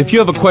 If you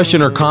have a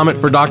question or comment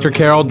for Dr.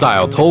 Carol,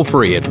 dial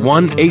toll-free at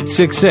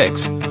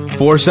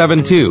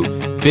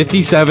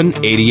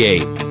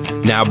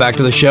 1-866-472-5788. Now back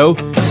to the show.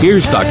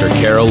 Here's Dr.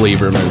 Carol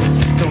Lieberman.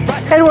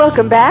 And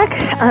welcome back.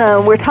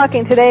 We're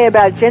talking today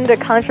about gender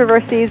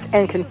controversies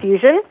and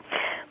confusion.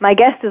 My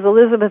guest is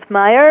Elizabeth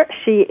Meyer.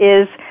 She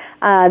is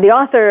the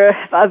author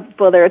of,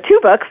 well, there are two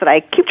books that I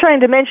keep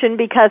trying to mention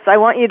because I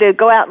want you to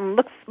go out and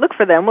look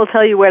for them. We'll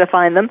tell you where to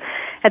find them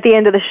at the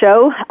end of the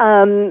show.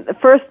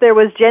 First, there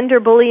was Gender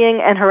Bullying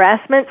and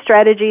Harassment,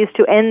 Strategies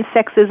to End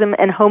Sexism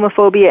and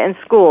Homophobia in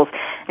Schools.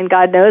 And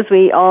God knows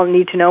we all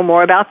need to know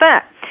more about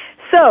that.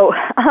 So,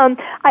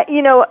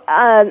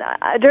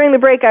 during the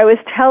break I was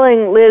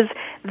telling Liz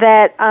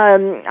that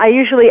I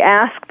usually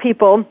ask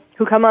people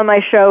who come on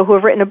my show who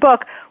have written a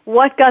book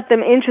what got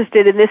them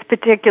interested in this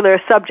particular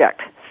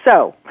subject.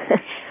 So,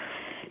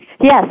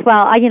 yes,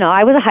 well,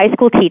 I was a high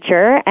school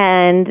teacher,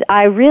 and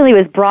I really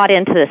was brought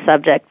into the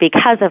subject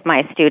because of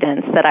my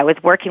students that I was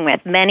working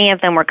with. Many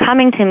of them were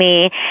coming to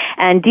me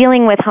and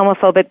dealing with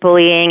homophobic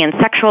bullying and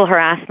sexual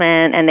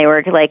harassment, and they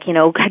were like,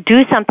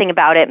 do something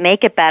about it,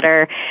 make it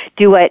better,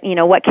 do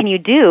what can you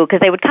do?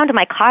 Because they would come to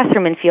my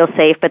classroom and feel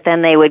safe, but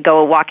then they would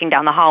go walking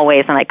down the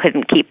hallways, and I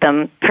couldn't keep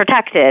them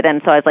protected.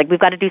 And so I was like, we've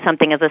got to do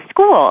something as a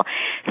school.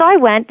 So I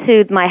went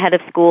to my head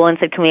of school and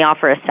said, can we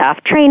offer a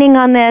staff training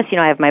on this?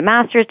 I have my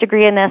master's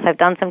degree in this. I've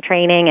done some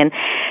training, and,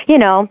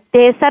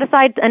 they set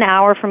aside an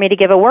hour for me to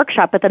give a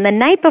workshop. But then the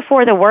night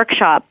before the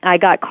workshop, I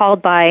got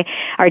called by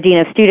our dean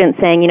of students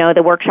saying,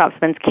 the workshop's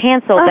been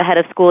canceled. The head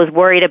of school is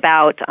worried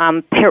about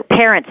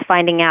parents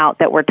finding out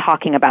that we're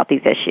talking about these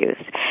issues.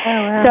 Oh,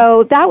 wow.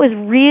 So that was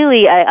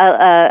really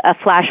a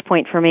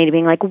flashpoint for me to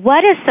being like,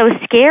 what is so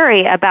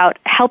scary about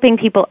helping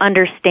people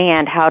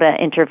understand how to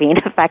intervene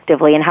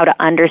effectively and how to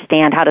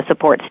understand how to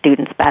support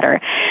students better?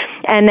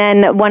 And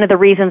then one of the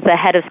reasons the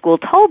head of school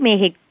told me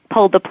he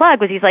pulled the plug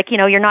was he's like,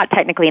 you're not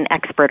technically an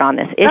expert on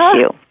this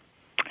issue.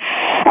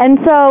 And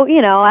so,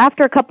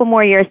 after a couple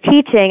more years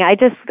teaching, I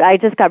just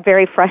got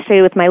very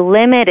frustrated with my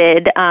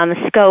limited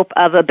scope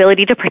of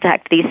ability to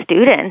protect these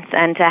students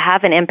and to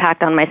have an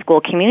impact on my school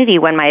community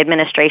when my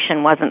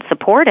administration wasn't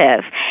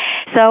supportive.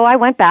 So I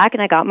went back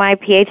and I got my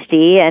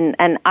PhD,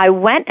 and I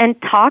went and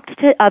talked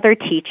to other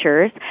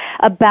teachers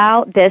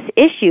about this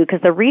issue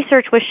because the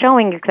research was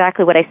showing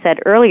exactly what I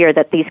said earlier,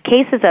 that these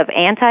cases of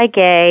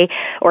anti-gay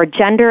or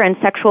gender and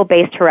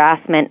sexual-based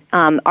harassment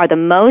are the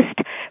most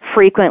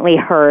frequently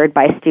heard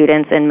by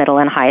students in middle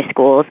and high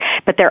schools,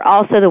 but they're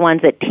also the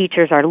ones that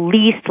teachers are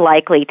least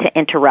likely to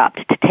interrupt,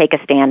 to take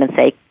a stand and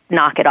say,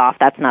 knock it off,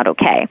 that's not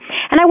okay.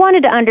 And I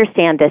wanted to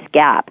understand this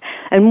gap.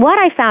 And what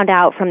I found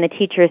out from the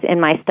teachers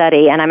in my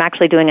study, and I'm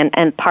actually doing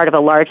part of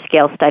a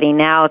large-scale study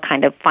now,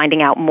 kind of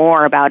finding out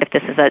more about if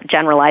this is a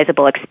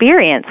generalizable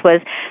experience, was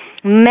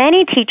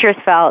many teachers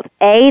felt,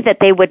 A, that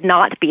they would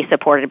not be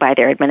supported by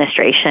their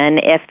administration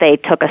if they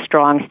took a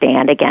strong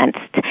stand against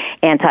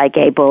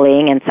anti-gay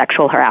bullying and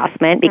sexual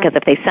harassment, because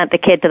if they sent the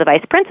kid to the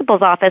vice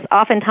principal's office,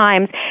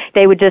 oftentimes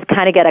they would just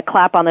kind of get a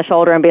clap on the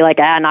shoulder and be like,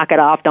 knock it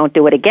off, don't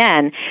do it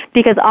again,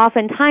 because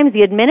oftentimes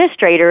the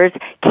administrators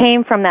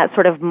came from that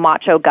sort of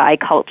macho guy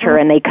culture,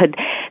 and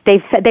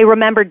they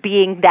remembered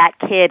being that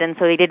kid, and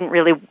so they didn't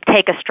really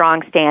take a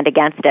strong stand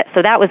against it.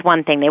 So that was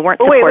one thing. They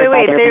weren't supported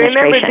by their administration. They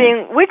remembered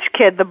being which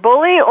kid? The bully,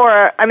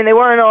 or they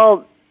weren't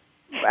all.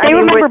 They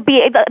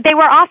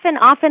were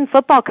often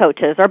football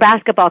coaches or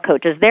basketball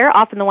coaches. They're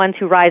often the ones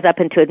who rise up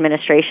into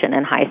administration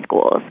in high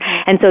schools.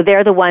 And so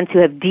they're the ones who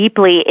have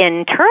deeply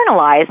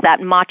internalized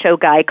that macho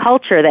guy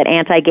culture that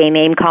anti-gay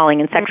name-calling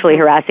and sexually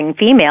harassing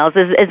females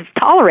is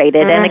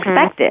tolerated and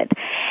expected.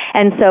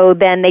 And so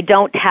then they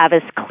don't have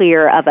as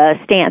clear of a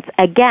stance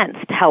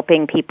against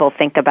helping people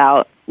think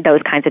about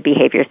those kinds of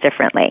behaviors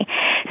differently.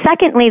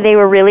 Secondly, they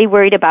were really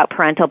worried about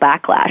parental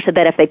backlash, so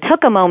that if they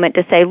took a moment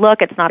to say,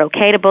 look, it's not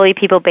okay to bully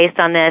people based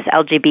on this,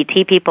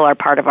 LGBT people are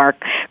part of our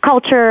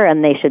culture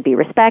and they should be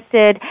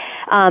respected,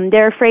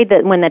 they're afraid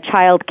that when the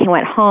child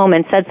went home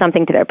and said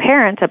something to their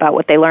parents about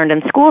what they learned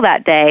in school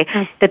that day,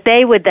 that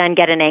they would then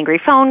get an angry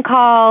phone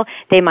call,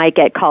 they might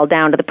get called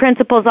down to the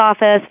principal's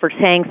office for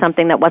saying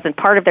something that wasn't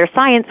part of their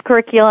science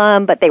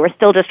curriculum, but they were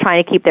still just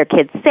trying to keep their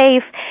kids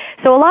safe.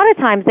 So a lot of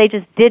times they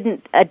just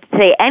didn't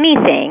say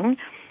anything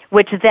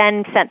which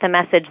then sent the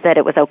message that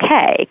it was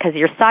okay, because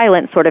your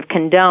silence sort of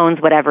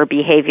condones whatever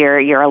behavior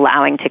you're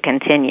allowing to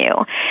continue.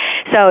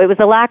 So it was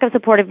a lack of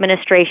supportive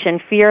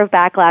administration, fear of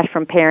backlash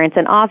from parents,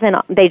 and often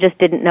they just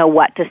didn't know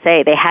what to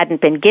say. They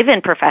hadn't been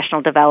given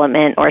professional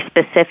development or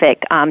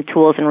specific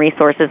tools and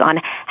resources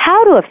on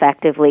how to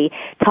effectively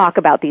talk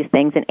about these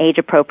things in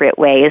age-appropriate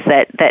ways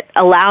that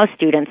allow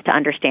students to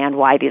understand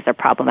why these are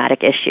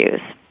problematic issues.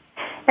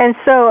 And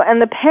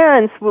the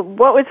parents,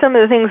 what were some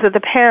of the things that the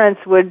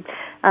parents would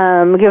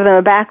give them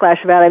a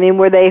backlash about? I mean,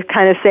 were they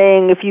kind of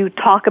saying if you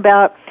talk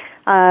about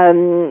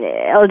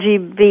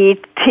LGBT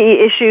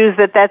issues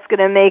that's going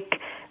to make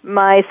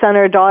my son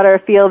or daughter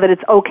feel that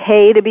it's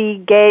okay to be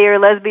gay or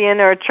lesbian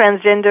or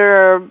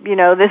transgender,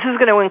 or, this is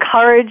going to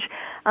encourage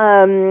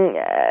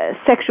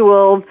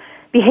sexual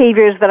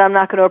behaviors that I'm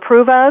not going to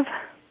approve of?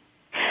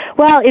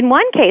 Well, in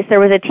one case, there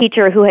was a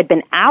teacher who had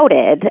been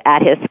outed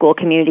at his school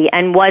community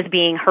and was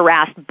being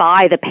harassed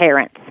by the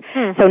parents.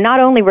 So not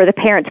only were the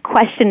parents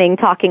questioning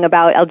talking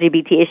about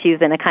LGBT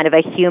issues in a kind of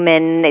a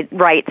human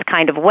rights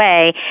kind of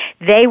way,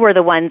 they were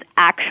the ones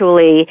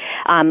actually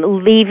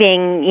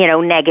leaving,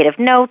 negative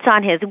notes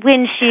on his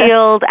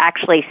windshield,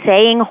 actually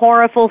saying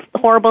horrible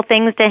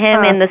things to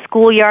him in the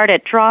schoolyard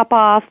at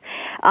drop-off.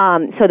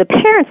 So the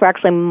parents were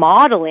actually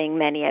modeling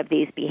many of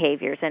these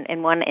behaviors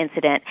in one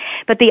incident.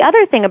 But the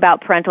other thing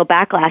about parental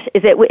backlash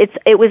is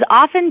it was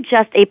often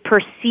just a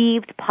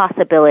perceived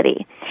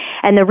possibility.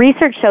 And the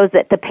research shows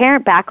that the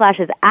parent backlash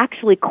is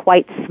actually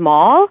quite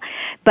small,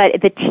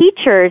 but the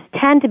teachers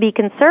tend to be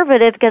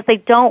conservative because they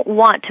don't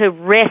want to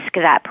risk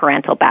that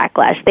parental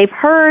backlash. They've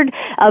heard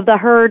of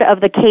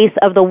the case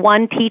of the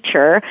one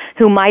teacher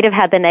who might have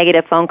had the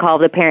negative phone call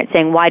of the parent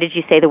saying, "Why did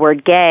you say the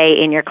word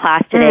gay in your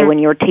class today when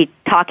you were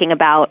talking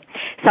about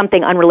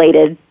something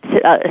unrelated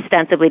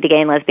ostensibly to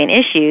gay and lesbian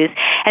issues?"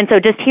 And so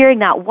just hearing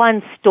that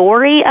one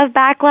story of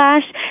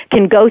backlash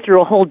can go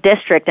through a whole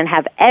district and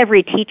have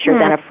every teacher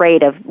then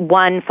afraid of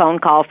one phone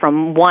call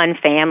from one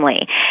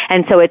family.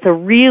 And so it's a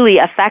really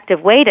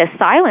effective way to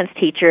silence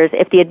teachers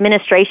if the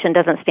administration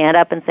doesn't stand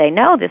up and say,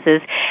 no, this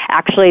is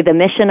actually the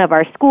mission of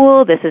our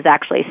school, this is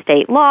actually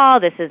state law,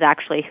 this is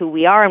actually who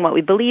we are and what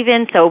we believe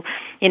in. So,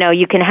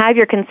 you can have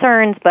your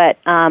concerns, but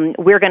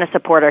we're going to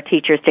support our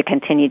teachers to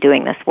continue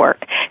doing this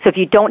work. So if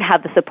you don't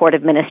have the support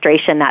of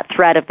administration, that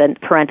threat of the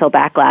parental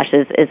backlash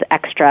is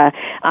extra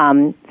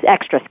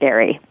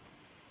scary.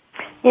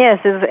 Yes,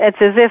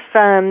 it's as if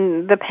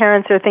the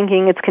parents are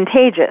thinking it's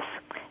contagious.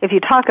 If you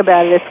talk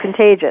about it, it's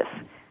contagious.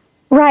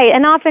 Right,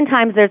 and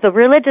oftentimes there's the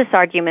religious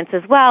arguments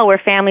as well, where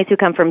families who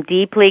come from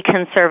deeply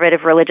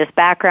conservative religious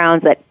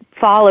backgrounds that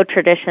follow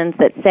traditions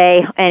that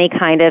say any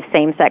kind of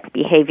same-sex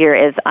behavior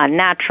is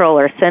unnatural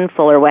or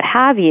sinful or what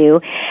have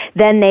you,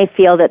 then they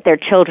feel that their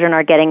children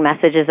are getting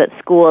messages at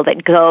school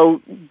that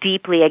go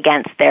deeply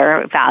against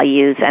their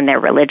values and their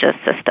religious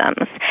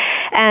systems.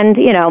 And,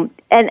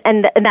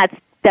 and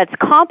that's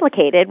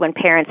complicated when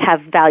parents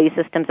have value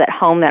systems at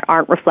home that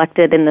aren't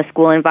reflected in the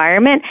school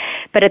environment.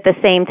 But at the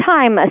same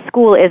time, a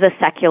school is a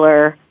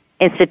secular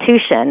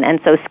institution, and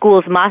so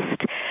schools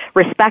must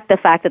respect the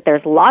fact that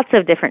there's lots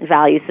of different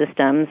value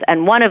systems,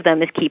 and one of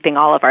them is keeping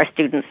all of our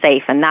students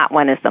safe, and that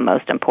one is the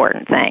most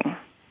important thing.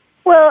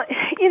 Well,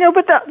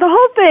 but the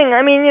whole thing,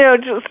 I mean,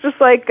 just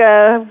like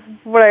the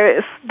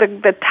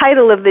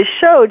title of this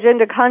show,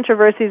 Gender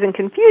Controversies and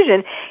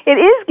Confusion, it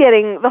is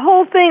getting, the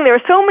whole thing, there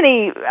are so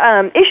many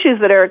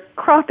issues that are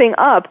cropping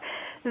up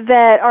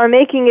that are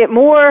making it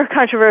more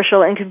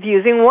controversial and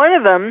confusing. One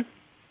of them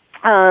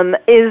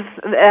is,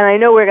 and I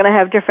know we're going to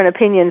have different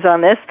opinions on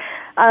this,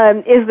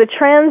 is the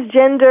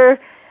transgender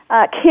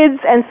kids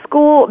and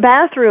school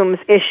bathrooms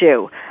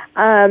issue.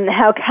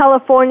 How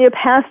California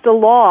passed a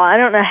law. I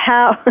don't know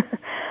how.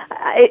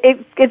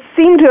 It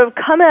seemed to have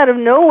come out of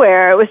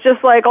nowhere. It was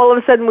just like all of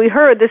a sudden we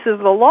heard this is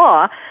the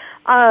law,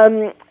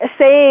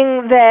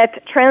 saying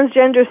that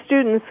transgender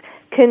students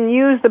can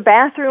use the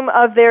bathroom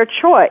of their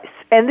choice.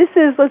 And this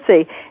is, let's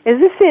see, is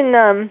this in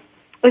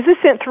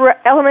through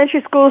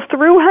elementary schools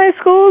through high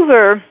schools,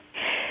 or?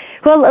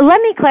 Well,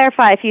 let me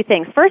clarify a few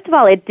things. First of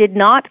all, it did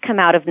not come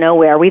out of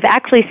nowhere. We've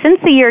actually, since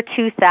the year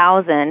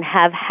 2000,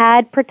 have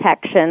had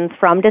protections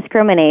from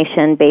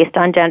discrimination based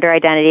on gender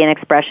identity and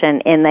expression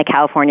in the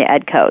California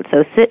Ed Code.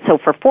 So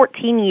for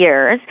 14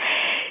 years,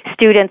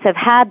 students have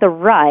had the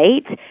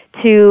right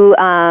to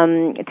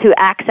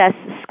access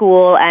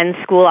school and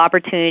school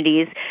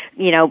opportunities,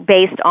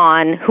 based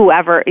on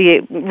whoever,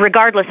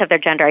 regardless of their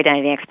gender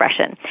identity and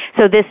expression.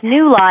 So this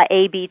new law,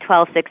 AB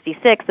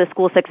 1266, the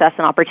School Success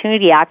and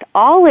Opportunity Act,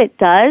 all it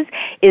does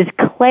is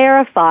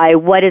clarify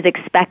what is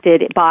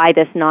expected by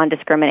this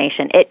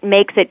non-discrimination. It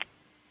makes it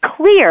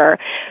clear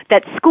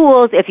that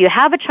schools, if you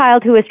have a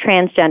child who is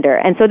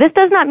transgender, and so this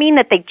does not mean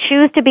that they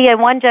choose to be in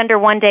one gender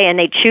one day and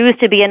they choose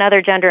to be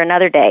another gender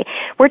another day.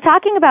 We're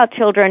talking about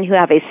children who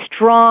have a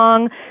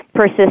strong,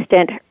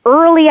 persistent,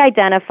 early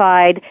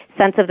identified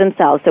sense of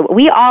themselves. So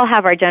we all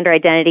have our gender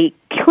identity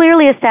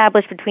clearly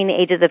established between the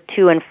ages of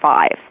 2 and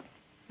 5.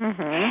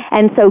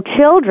 And so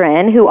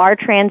children who are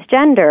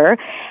transgender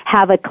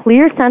have a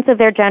clear sense of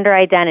their gender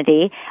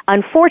identity.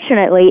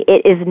 Unfortunately,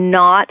 it is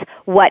not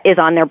what is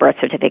on their birth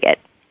certificate.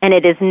 And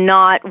it is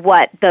not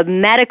what the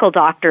medical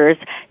doctors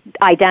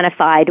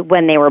identified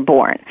when they were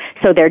born.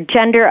 So their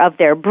gender of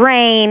their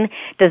brain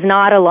does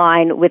not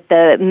align with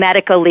the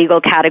medical legal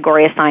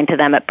category assigned to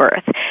them at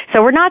birth.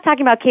 So we're not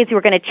talking about kids who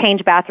are going to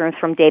change bathrooms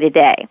from day to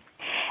day.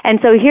 And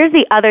so here's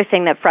the other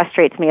thing that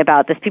frustrates me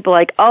about this. People are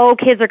like, oh,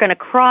 kids are going to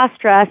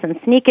cross-dress and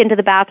sneak into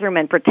the bathroom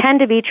and pretend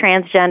to be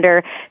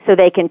transgender so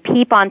they can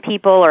peep on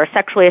people or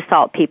sexually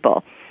assault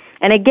people.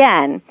 And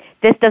again,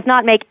 this does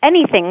not make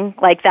anything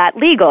like that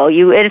legal.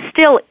 It is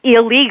still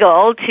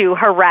illegal to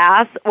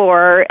harass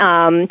or,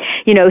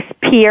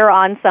 peer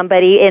on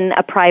somebody in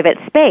a private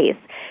space.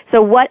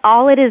 So what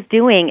all it is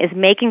doing is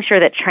making sure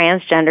that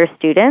transgender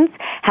students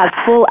have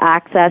full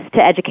access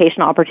to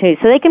educational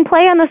opportunities. So they can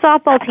play on the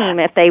softball team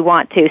if they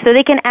want to. So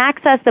they can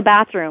access the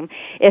bathroom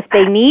if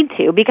they need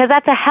to, because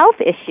that's a health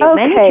issue.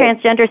 Okay. Many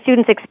transgender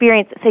students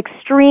experience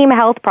extreme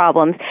health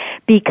problems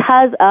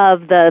because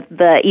of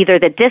the either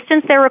the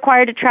distance they're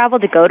required to travel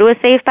to go to a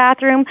safe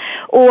bathroom,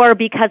 or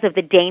because of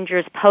the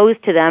dangers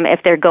posed to them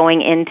if they're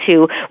going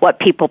into what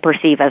people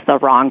perceive as the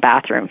wrong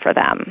bathroom for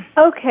them.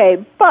 Okay,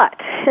 but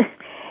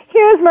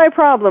here's my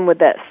problem with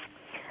this.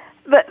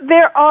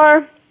 There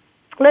are,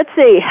 let's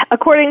see,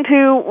 according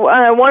to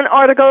one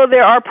article,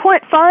 there are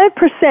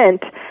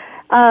 0.5%,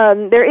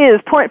 there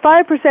is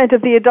 0.5%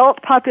 of the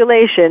adult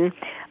population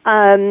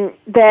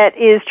that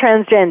is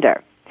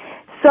transgender.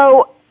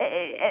 So,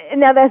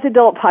 now that's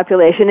adult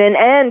population,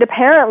 and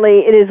apparently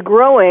it is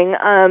growing.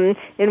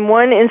 In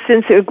one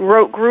instance, it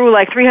grew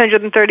like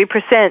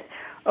 330%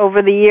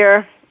 over the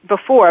year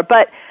before.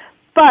 But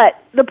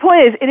the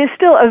point is, it is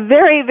still a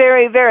very,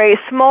 very, very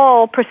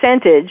small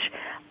percentage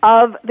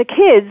of the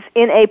kids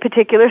in a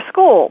particular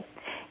school.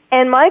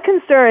 And my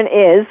concern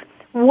is,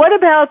 what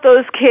about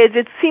those kids?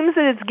 It seems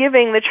that it's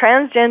giving the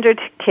transgender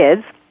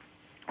kids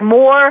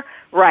more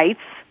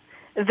rights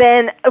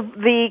than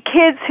the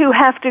kids who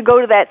have to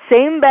go to that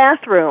same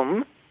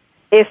bathroom.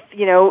 If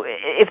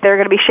they're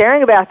going to be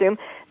sharing a bathroom,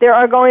 there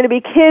are going to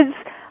be kids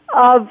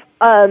of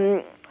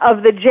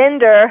the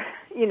gender.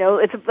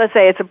 Let's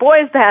say it's a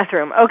boys'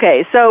 bathroom.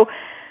 Okay, so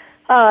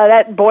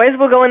that boys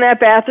will go in that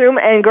bathroom,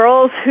 and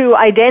girls who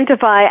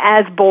identify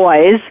as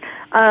boys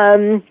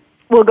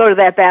will go to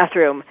that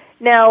bathroom.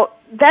 Now,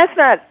 that's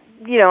not,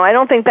 I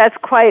don't think that's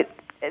quite,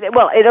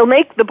 well, it'll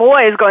make the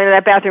boys going to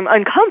that bathroom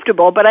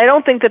uncomfortable, but I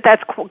don't think that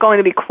that's going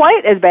to be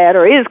quite as bad,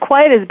 or is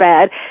quite as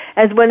bad,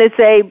 as when it's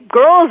a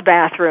girls'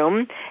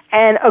 bathroom,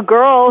 and a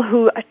girl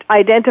who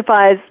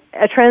identifies,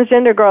 a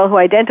transgender girl who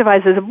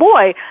identifies as a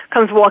boy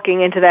comes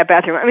walking into that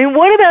bathroom. I mean,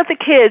 what about the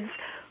kids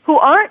who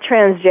aren't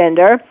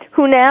transgender,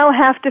 who now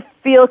have to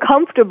feel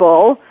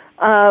comfortable,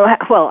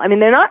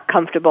 they're not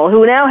comfortable,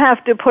 who now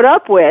have to put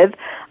up with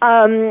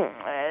a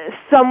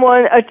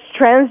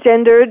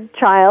transgendered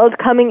child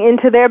coming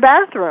into their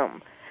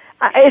bathroom?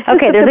 There's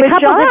a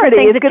couple of different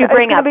things that you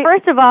bring up.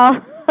 First of all,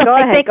 Go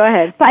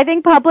ahead. I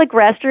think public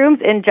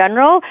restrooms in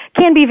general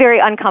can be very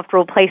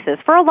uncomfortable places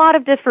for a lot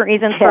of different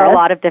reasons for a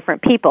lot of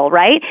different people,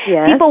 right?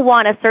 Yes. People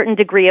want a certain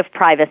degree of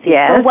privacy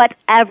for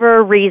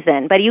whatever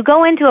reason. But you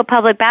go into a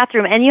public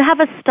bathroom and you have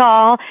a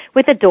stall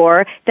with a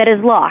door that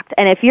is locked.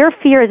 And if your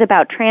fear is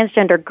about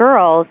transgender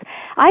girls,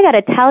 I got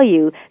to tell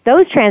you,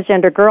 those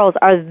transgender girls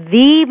are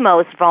the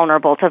most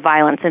vulnerable to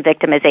violence and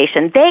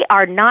victimization. They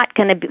are not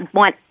going to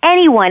want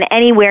anyone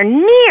anywhere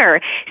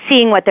near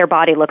seeing what their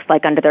body looks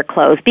like under their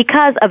clothes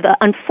because of the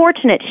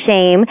unfortunate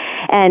shame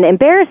and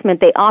embarrassment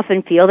they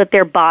often feel that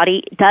their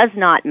body does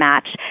not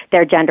match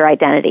their gender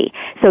identity.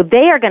 So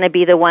they are going to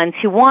be the ones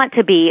who want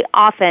to be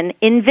often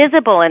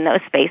invisible in those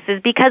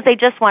spaces because they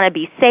just want to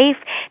be safe,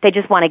 they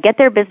just want to get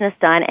their business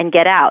done and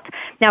get out.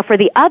 Now, for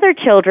the other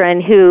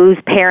children whose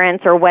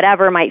parents or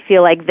whatever might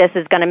feel like this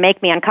is going to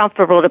make me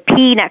uncomfortable to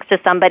pee next to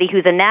somebody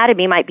whose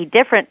anatomy might be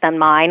different than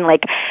mine,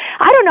 like,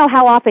 I don't know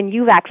how often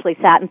you've actually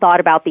sat and thought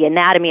about the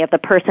anatomy of the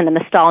person in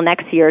the stall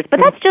next to yours, but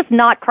that's just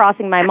not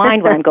crossing my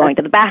mind when I'm going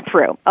to the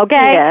bathroom,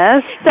 okay?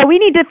 Yes. So we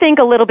need to think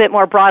a little bit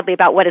more broadly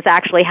about what is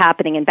actually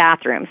happening in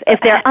bathrooms.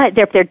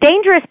 If they're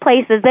dangerous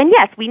places, then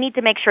yes, we need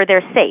to make sure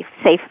they're safe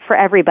for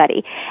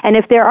everybody. And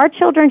if there are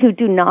children who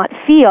do not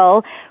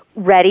feel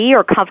ready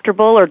or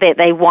comfortable or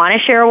they want to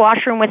share a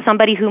washroom with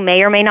somebody who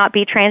may or may not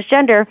be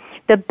transgender,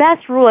 the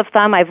best rule of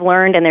thumb I've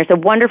learned, and there's a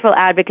wonderful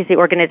advocacy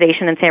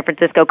organization in San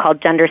Francisco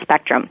called Gender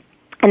Spectrum.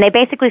 And they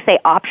basically say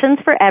options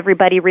for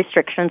everybody,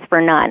 restrictions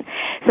for none.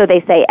 So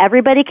they say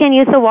everybody can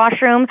use the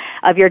washroom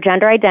of your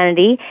gender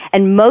identity,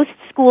 and most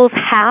schools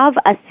have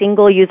a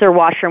single-user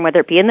washroom,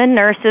 whether it be in the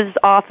nurse's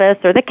office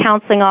or the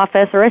counseling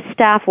office or a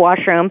staff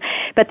washroom.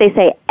 But they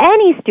say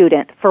any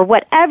student, for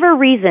whatever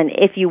reason,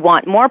 if you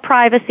want more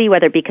privacy,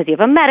 whether because you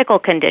have a medical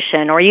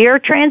condition or you're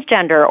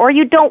transgender or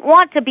you don't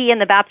want to be in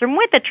the bathroom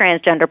with a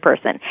transgender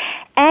person,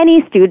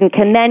 any student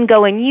can then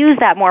go and use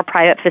that more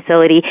private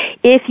facility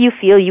if you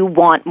feel you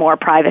want more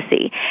privacy.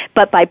 privacy.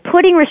 But by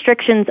putting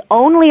restrictions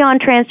only on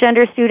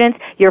transgender students,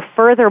 you're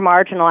further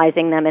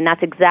marginalizing them, and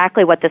that's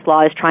exactly what this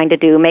law is trying to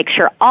do, make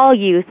sure all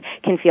youth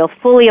can feel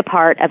fully a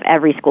part of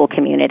every school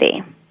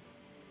community.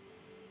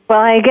 Well,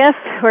 I guess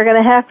we're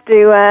going to have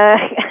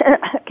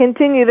to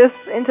continue this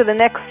into the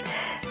next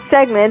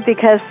segment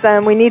because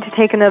we need to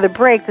take another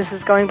break. This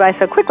is going by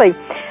so quickly.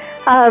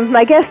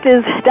 My guest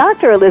is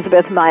Dr.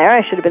 Elizabeth Meyer.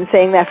 I should have been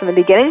saying that from the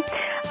beginning.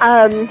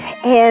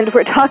 And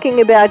we're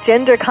talking about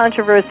gender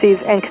controversies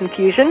and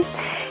confusion.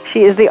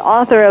 She is the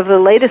author of the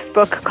latest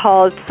book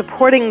called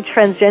Supporting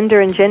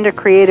Transgender and Gender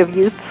Creative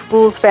Youth,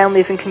 Schools,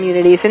 Families, and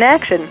Communities in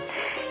Action.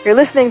 You're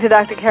listening to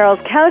Dr.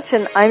 Carol's Couch,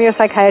 and I'm your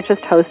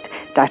psychiatrist host,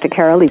 Dr.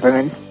 Carol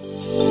Lieberman.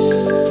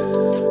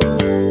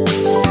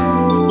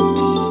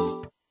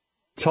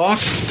 Talk,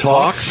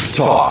 talk,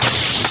 talk.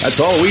 That's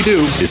all we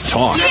do is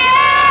talk.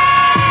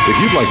 If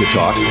you'd like to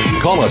talk,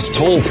 call us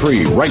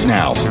toll-free right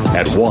now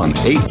at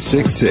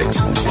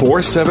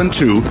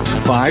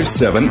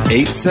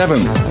 1-866-472-5787.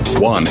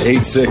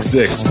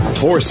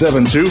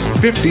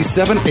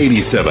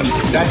 1-866-472-5787.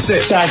 That's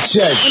it. That's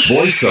it.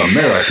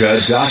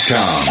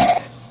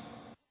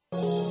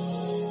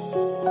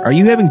 VoiceAmerica.com. Are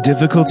you having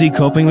difficulty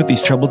coping with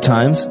these troubled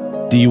times?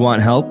 Do you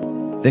want help?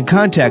 Then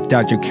contact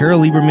Dr.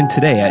 Carol Lieberman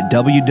today at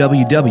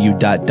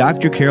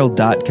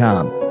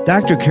www.drcarol.com.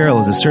 Dr.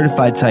 Carol is a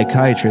certified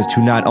psychiatrist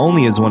who not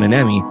only has won an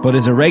Emmy, but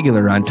is a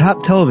regular on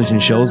top television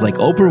shows like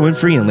Oprah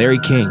Winfrey and Larry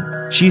King.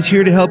 She's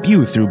here to help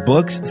you through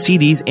books,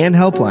 CDs, and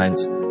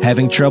helplines.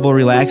 Having trouble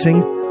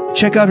relaxing?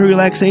 Check out her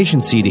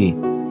relaxation CD.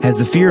 Has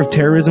the fear of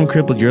terrorism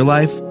crippled your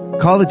life?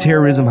 Call the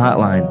terrorism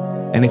hotline.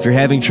 And if you're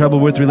having trouble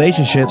with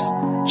relationships,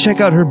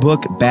 check out her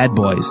book, Bad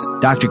Boys.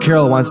 Dr.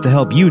 Carol wants to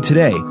help you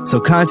today,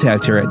 so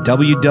contact her at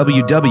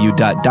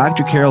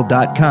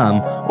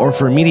www.drcarol.com or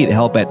for immediate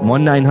help at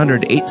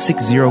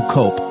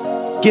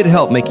 1-900-860-COPE. Get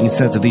help making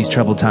sense of these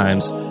troubled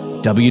times.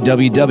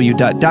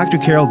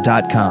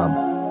 www.drcarol.com.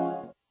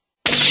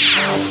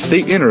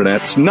 The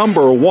Internet's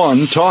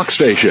 #1 talk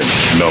station.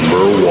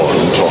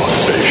 #1 talk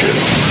station.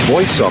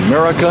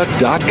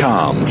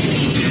 VoiceAmerica.com.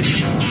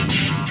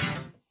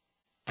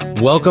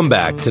 Welcome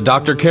back to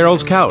Dr.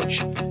 Carol's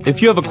Couch.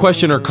 If you have a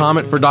question or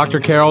comment for Dr.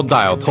 Carol,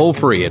 dial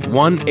toll-free at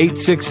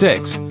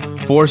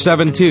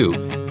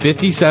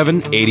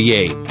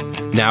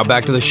 1-866-472-5788. Now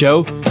back to the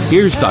show.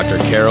 Here's Dr.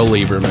 Carol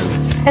Lieberman.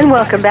 And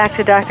welcome back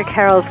to Dr.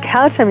 Carol's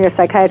Couch. I'm your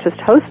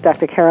psychiatrist host,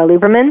 Dr. Carol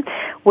Lieberman,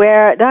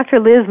 where Dr.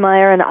 Liz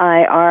Meyer and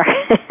I are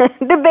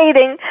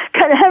debating,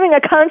 kind of having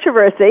a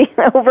controversy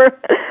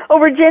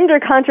over gender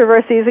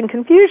controversies and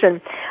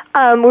confusion.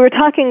 We were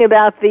talking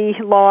about the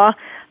law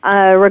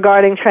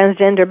regarding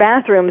transgender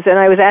bathrooms, and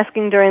I was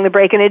asking during the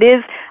break, and it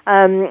is,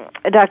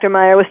 Dr.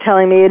 Meyer was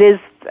telling me, it is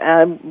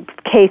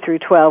K through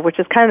 12, which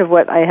is kind of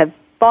what I had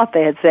thought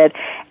they had said.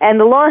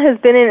 And the law has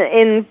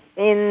been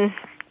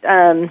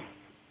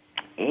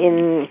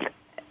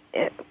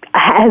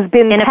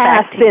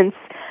passed since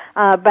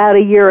about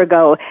a year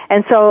ago.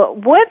 And so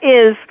what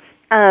has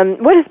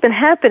been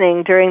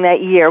happening during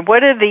that year?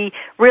 What are the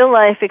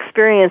real-life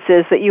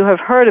experiences that you have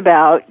heard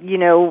about,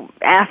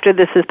 after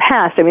this is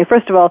passed? I mean,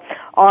 first of all,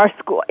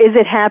 is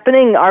it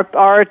happening?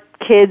 Are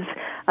kids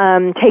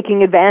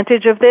taking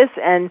advantage of this?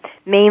 And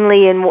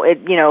mainly in,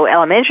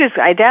 elementary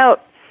schools?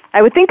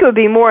 I would think it would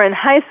be more in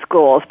high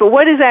schools, but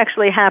what is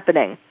actually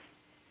happening?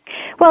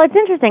 Well, it's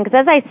interesting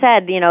because, as I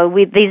said,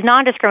 these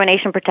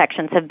non-discrimination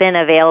protections have been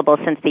available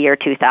since the year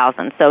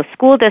 2000. So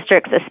school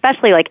districts,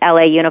 especially like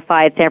LA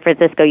Unified, San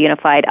Francisco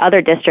Unified,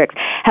 other districts,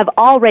 have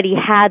already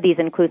had these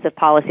inclusive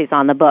policies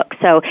on the books.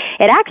 So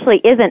it actually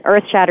isn't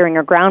earth-shattering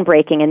or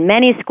groundbreaking, and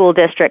many school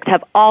districts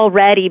have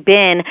already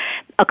been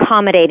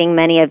accommodating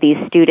many of these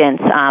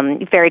students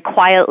very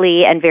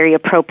quietly and very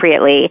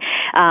appropriately,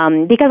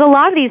 because a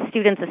lot of these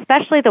students,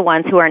 especially the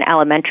ones who are in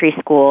elementary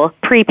school,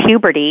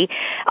 pre-puberty,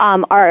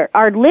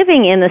 are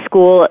living in the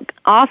school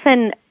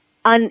often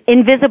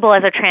invisible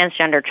as a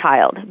transgender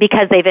child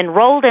because they've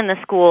enrolled in the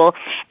school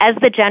as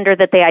the gender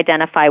that they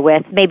identify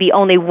with. Maybe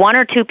only one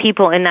or two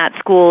people in that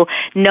school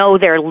know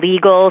their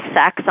legal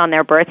sex on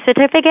their birth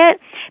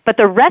certificate, but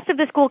the rest of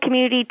the school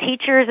community,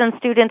 teachers and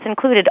students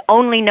included,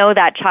 only know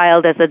that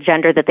child as the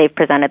gender that they've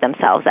presented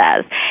themselves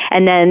as.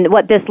 And then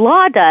what this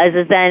law does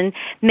is then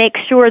make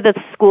sure that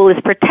the school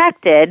is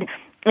protected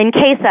in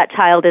case that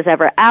child is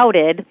ever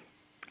outed,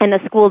 and the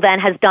school then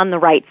has done the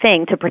right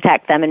thing to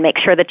protect them and make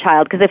sure the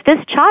child, because if this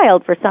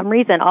child, for some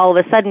reason, all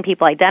of a sudden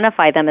people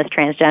identify them as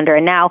transgender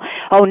and now,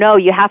 oh no,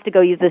 you have to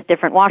go use this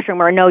different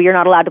washroom, or no, you're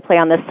not allowed to play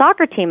on this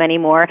soccer team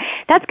anymore,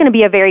 that's going to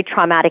be a very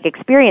traumatic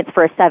experience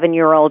for a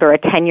 7-year-old or a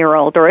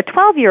 10-year-old or a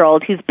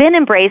 12-year-old who's been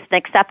embraced and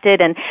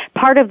accepted and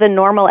part of the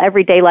normal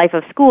everyday life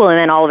of school, and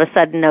then all of a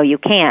sudden, no, you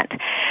can't.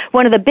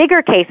 One of the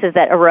bigger cases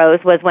that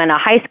arose was when a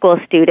high school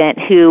student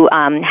who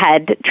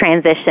had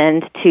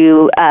transitioned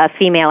to a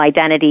female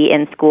identity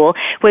in school school,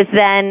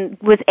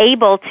 was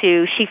able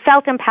to, she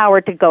felt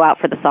empowered to go out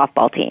for the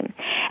softball team.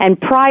 And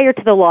prior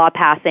to the law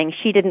passing,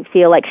 she didn't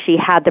feel like she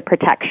had the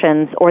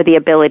protections or the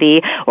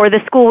ability, or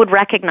the school would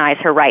recognize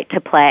her right to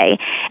play.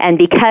 And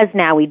because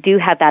now we do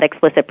have that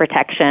explicit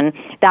protection,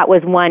 that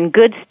was one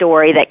good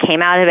story that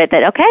came out of it,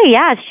 that, okay,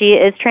 yeah, she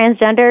is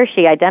transgender,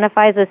 she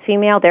identifies as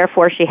female,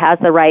 therefore she has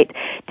the right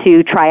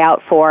to try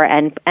out for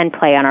and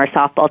play on our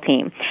softball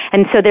team.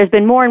 And so there's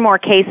been more and more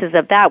cases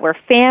of that, where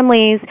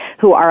families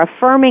who are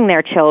affirming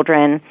their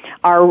children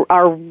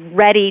are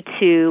ready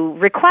to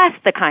request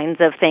the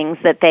kinds of things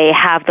that they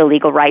have the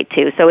legal right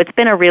to. So it's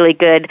been a really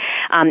good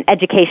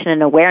education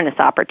and awareness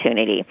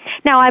opportunity.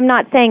 Now, I'm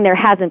not saying there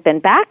hasn't been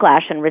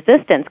backlash and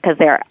resistance, because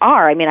there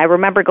are. I mean, I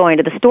remember going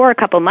to the store a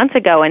couple months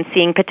ago and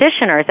seeing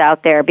petitioners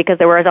out there, because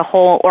there was a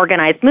whole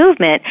organized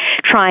movement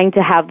trying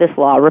to have this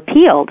law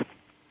repealed.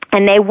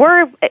 And they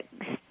were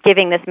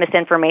giving this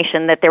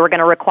misinformation that they were going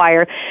to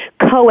require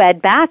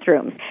co-ed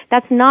bathrooms.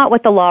 That's not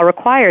what the law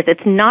requires.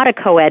 It's not a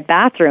co-ed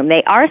bathroom.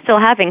 They are still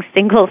having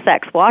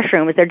single-sex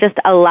washrooms. They're just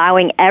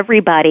allowing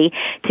everybody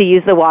to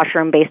use the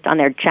washroom based on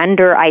their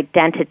gender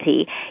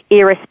identity,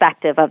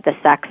 irrespective of the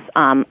sex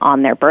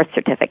on their birth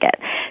certificate.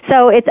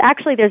 So it's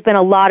actually, there's been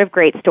a lot of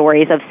great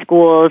stories of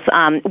schools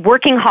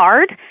working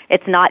hard.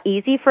 It's not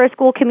easy for a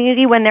school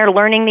community when they're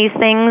learning these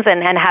things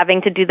and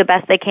having to do the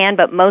best they can,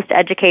 but most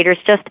educators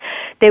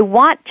they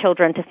want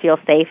children to feel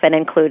safe and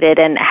included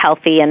and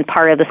healthy and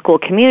part of the school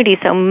community.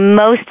 So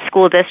most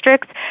school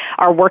districts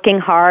are working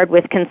hard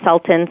with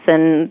consultants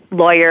and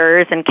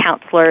lawyers and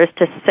counselors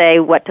to say,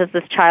 what does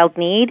this child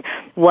need?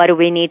 What do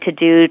we need to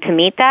do to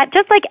meet that?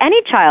 Just like any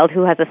child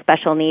who has a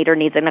special need or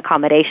needs an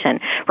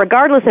accommodation,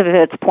 regardless of if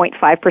it's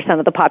 0.5%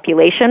 of the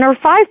population or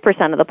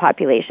 5% of the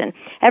population.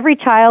 Every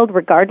child,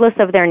 regardless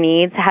of their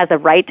needs, has a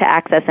right to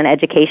access an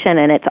education,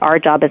 and it's our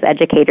job as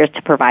educators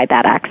to provide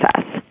that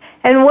access.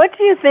 And what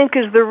do you think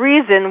is the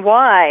reason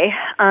why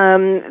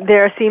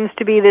there seems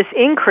to be this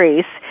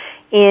increase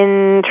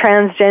in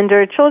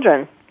transgender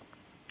children?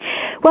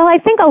 Well, I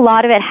think a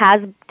lot of it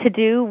has to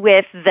do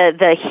with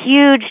the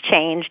huge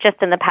change just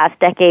in the past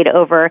decade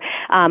over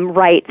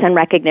rights and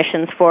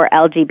recognitions for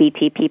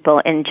LGBT people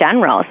in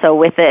general. So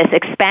with this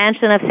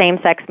expansion of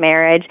same-sex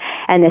marriage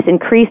and this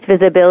increased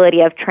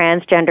visibility of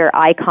transgender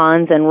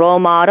icons and role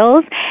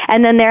models,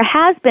 and then there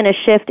has been a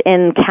shift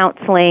in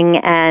counseling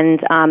and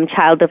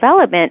child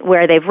development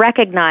where they've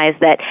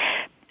recognized that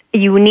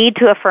you need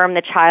to affirm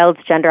the child's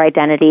gender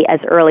identity as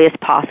early as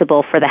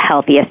possible for the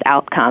healthiest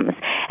outcomes.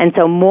 And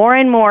so more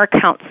and more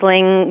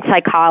counseling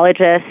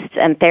psychologists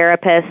and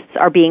therapists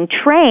are being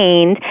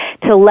trained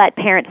to let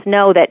parents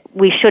know that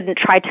we shouldn't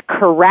try to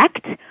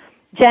correct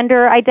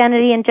gender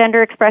identity and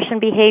gender expression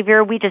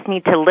behavior. We just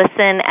need to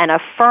listen and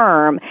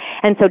affirm.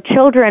 And so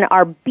children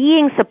are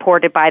being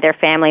supported by their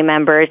family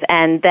members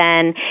and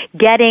then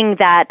getting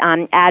that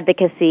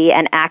advocacy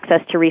and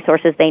access to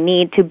resources they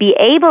need to be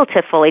able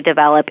to fully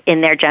develop in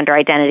their gender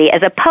identity,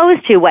 as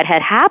opposed to what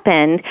had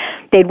happened.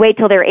 They'd wait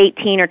till they're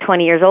 18 or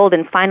 20 years old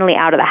and finally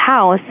out of the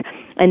house,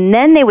 and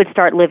then they would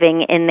start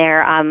living in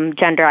their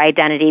gender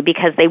identity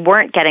because they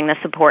weren't getting the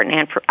support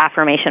and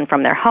affirmation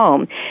from their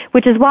home,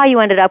 which is why you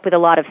ended up with a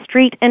lot of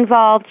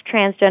street-involved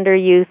transgender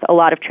youth, a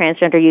lot of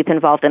transgender youth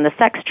involved in the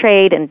sex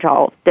trade and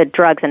the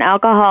drugs and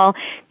alcohol,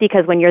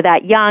 because when you're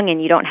that young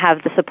and you don't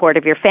have the support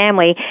of your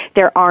family,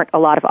 there aren't a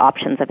lot of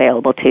options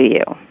available to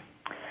you.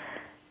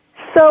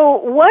 So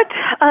what,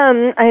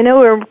 I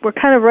know we're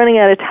kind of running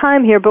out of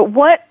time here, but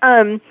what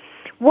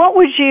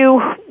would you,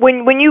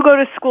 when you go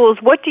to schools,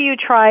 what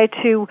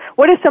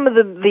are some of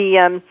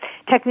the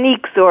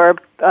techniques or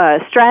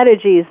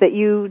strategies that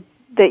you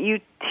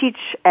teach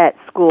at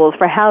schools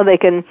for how they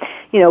can,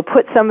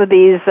 put some of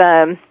these,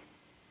 very,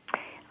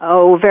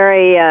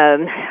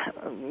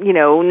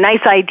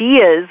 nice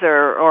ideas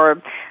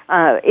or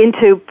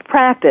into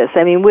practice?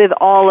 I mean, with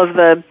all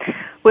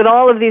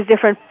of these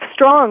different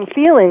strong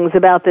feelings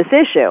about this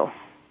issue.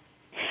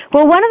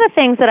 Well, one of the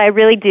things that I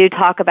really do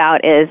talk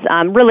about is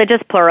religious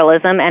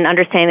pluralism and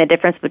understanding the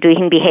difference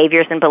between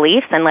behaviors and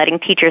beliefs, and letting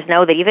teachers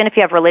know that even if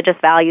you have religious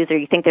values or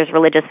you think there's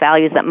religious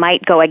values that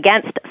might go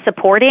against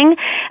supporting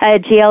a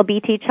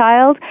GLBT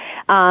child,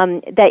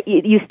 that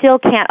you still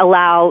can't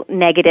allow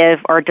negative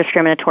or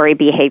discriminatory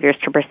behaviors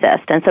to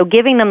persist. And so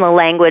giving them the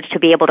language to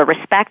be able to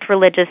respect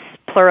religious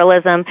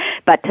pluralism,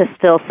 but to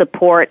still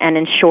support and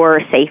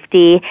ensure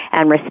safety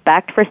and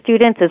respect for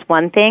students is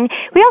one thing.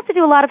 We also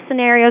do a lot of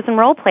scenarios and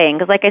role-playing,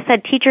 because like I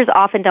said, teachers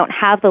often don't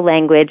have the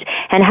language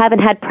and haven't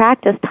had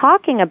practice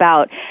talking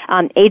about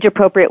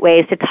age-appropriate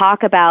ways to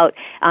talk about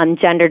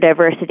gender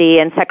diversity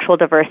and sexual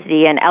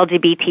diversity and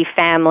LGBT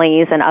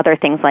families and other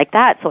things like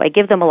that. So I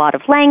give them a lot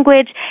of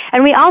language.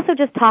 And we also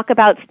just talk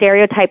about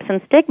stereotypes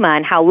and stigma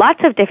and how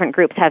lots of different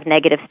groups have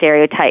negative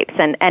stereotypes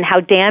and how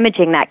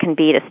damaging that can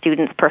be to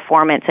students'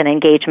 performance and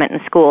engagement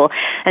in school.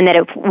 And that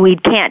if we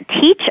can't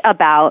teach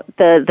about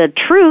the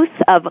truth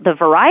of the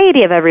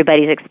variety of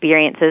everybody's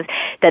experiences,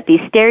 that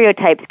these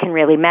stereotypes can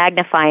really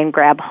magnify and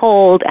grab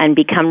hold and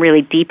become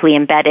really deeply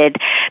embedded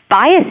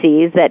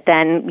biases that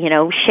then,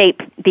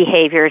 shape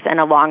behaviors in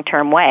a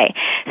long-term way.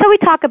 So we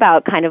talk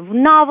about kind of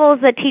novels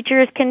that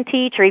teachers can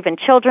teach, or even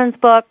children's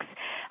books,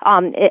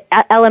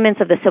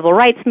 elements of the civil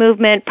rights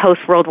movement,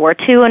 post-World War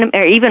II,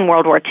 or even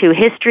World War II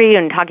history,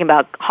 and talking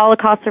about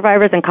Holocaust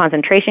survivors and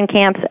concentration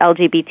camps.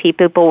 LGBT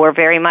people were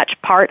very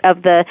much part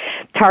of the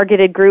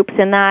targeted groups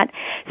in that.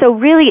 So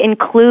really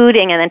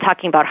including, and then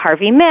talking about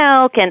Harvey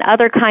Milk and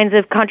other kinds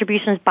of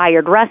contributions,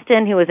 Bayard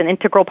Rustin, who was an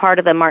integral part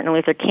of the Martin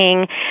Luther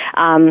King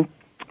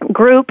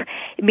group.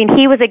 I mean,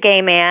 he was a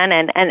gay man,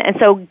 and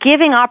so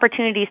giving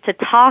opportunities to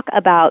talk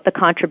about the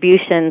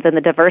contributions and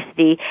the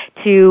diversity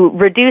to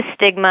reduce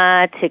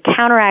stigma, to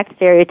counteract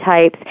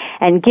stereotypes,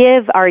 and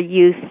give our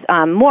youth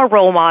more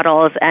role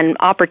models and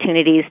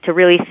opportunities to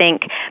really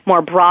think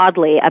more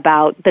broadly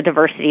about the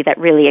diversity that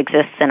really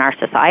exists in our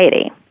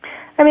society.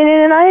 I mean,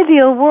 in an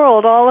ideal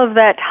world, all of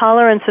that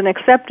tolerance and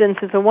acceptance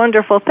is a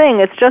wonderful thing.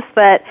 It's just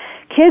that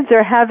kids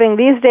are having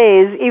these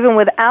days, even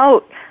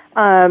without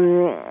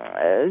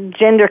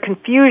gender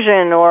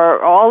confusion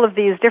or all of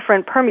these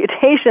different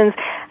permutations.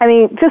 I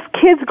mean, just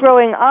kids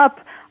growing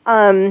up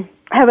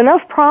have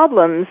enough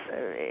problems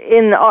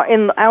in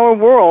our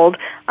world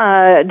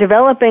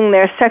developing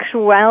their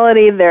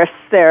sexuality, their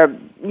some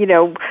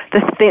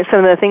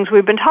of the things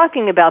we've been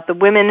talking about. The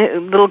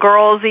women, little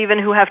girls, even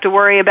who have to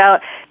worry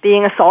about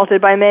being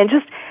assaulted by men.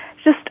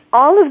 Just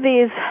all of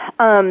these.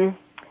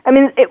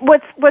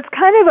 What's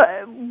kind of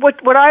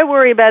what I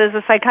worry about as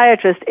a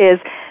psychiatrist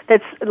is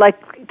that's like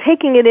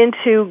taking it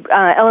into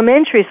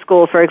elementary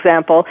school, for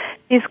example.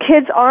 These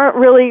kids aren't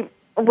really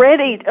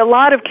ready. A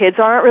lot of kids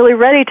aren't really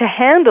ready to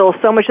handle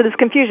so much of this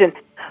confusion.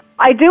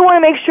 I do want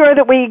to make sure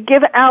that we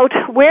give out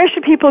where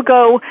should people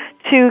go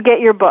to get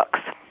your books.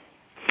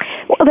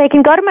 Well, they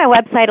can go to my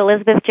website,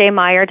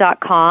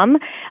 ElizabethJMeyer.com.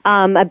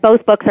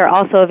 Both books are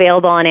also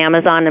available on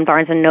Amazon and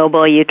Barnes &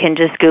 Noble. You can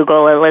just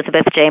Google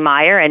Elizabeth J.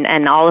 Meyer,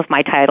 and all of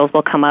my titles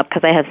will come up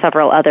because I have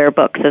several other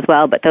books as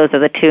well, but those are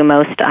the two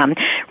most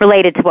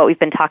related to what we've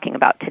been talking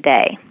about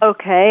today.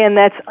 Okay, and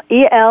that's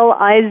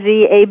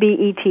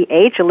Elizabeth,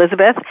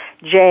 Elizabeth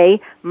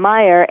J.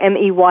 Meyer,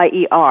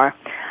 Meyer.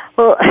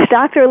 Well,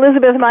 Dr.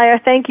 Elizabeth Meyer,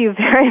 thank you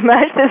very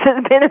much. This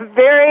has been a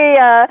very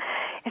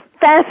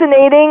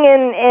fascinating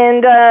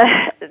and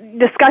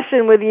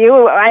discussion with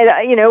you.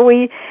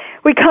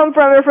 We come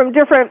from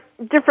different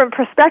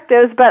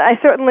perspectives, but I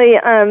certainly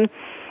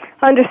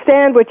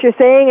understand what you're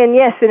saying. And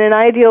yes, in an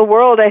ideal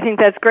world, I think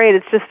that's great.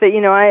 It's just that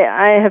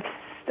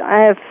I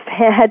have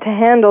had to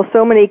handle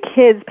so many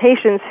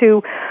patients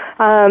who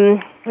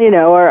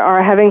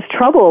are having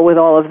trouble with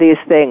all of these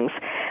things.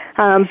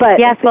 But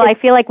yes, well, I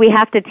feel like we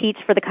have to teach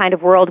for the kind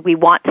of world we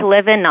want to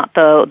live in, not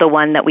the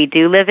one that we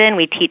do live in.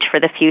 We teach for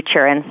the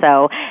future, and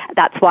so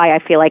that's why I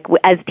feel like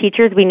as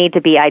teachers we need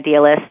to be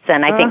idealists,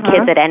 and I think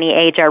kids at any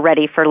age are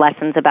ready for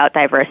lessons about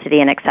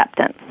diversity and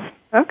acceptance.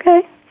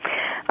 Okay.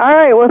 All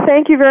right, well,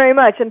 thank you very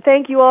much, and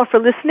thank you all for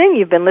listening.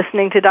 You've been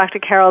listening to Dr.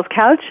 Carol's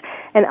Couch,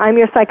 and I'm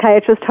your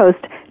psychiatrist host,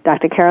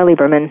 Dr. Carol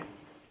Lieberman.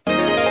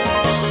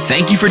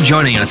 Thank you for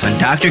joining us on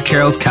Dr.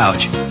 Carol's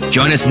Couch.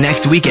 Join us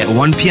next week at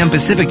 1 p.m.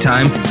 Pacific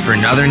Time for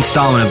another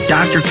installment of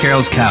Dr.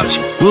 Carol's Couch.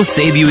 We'll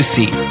save you a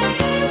seat.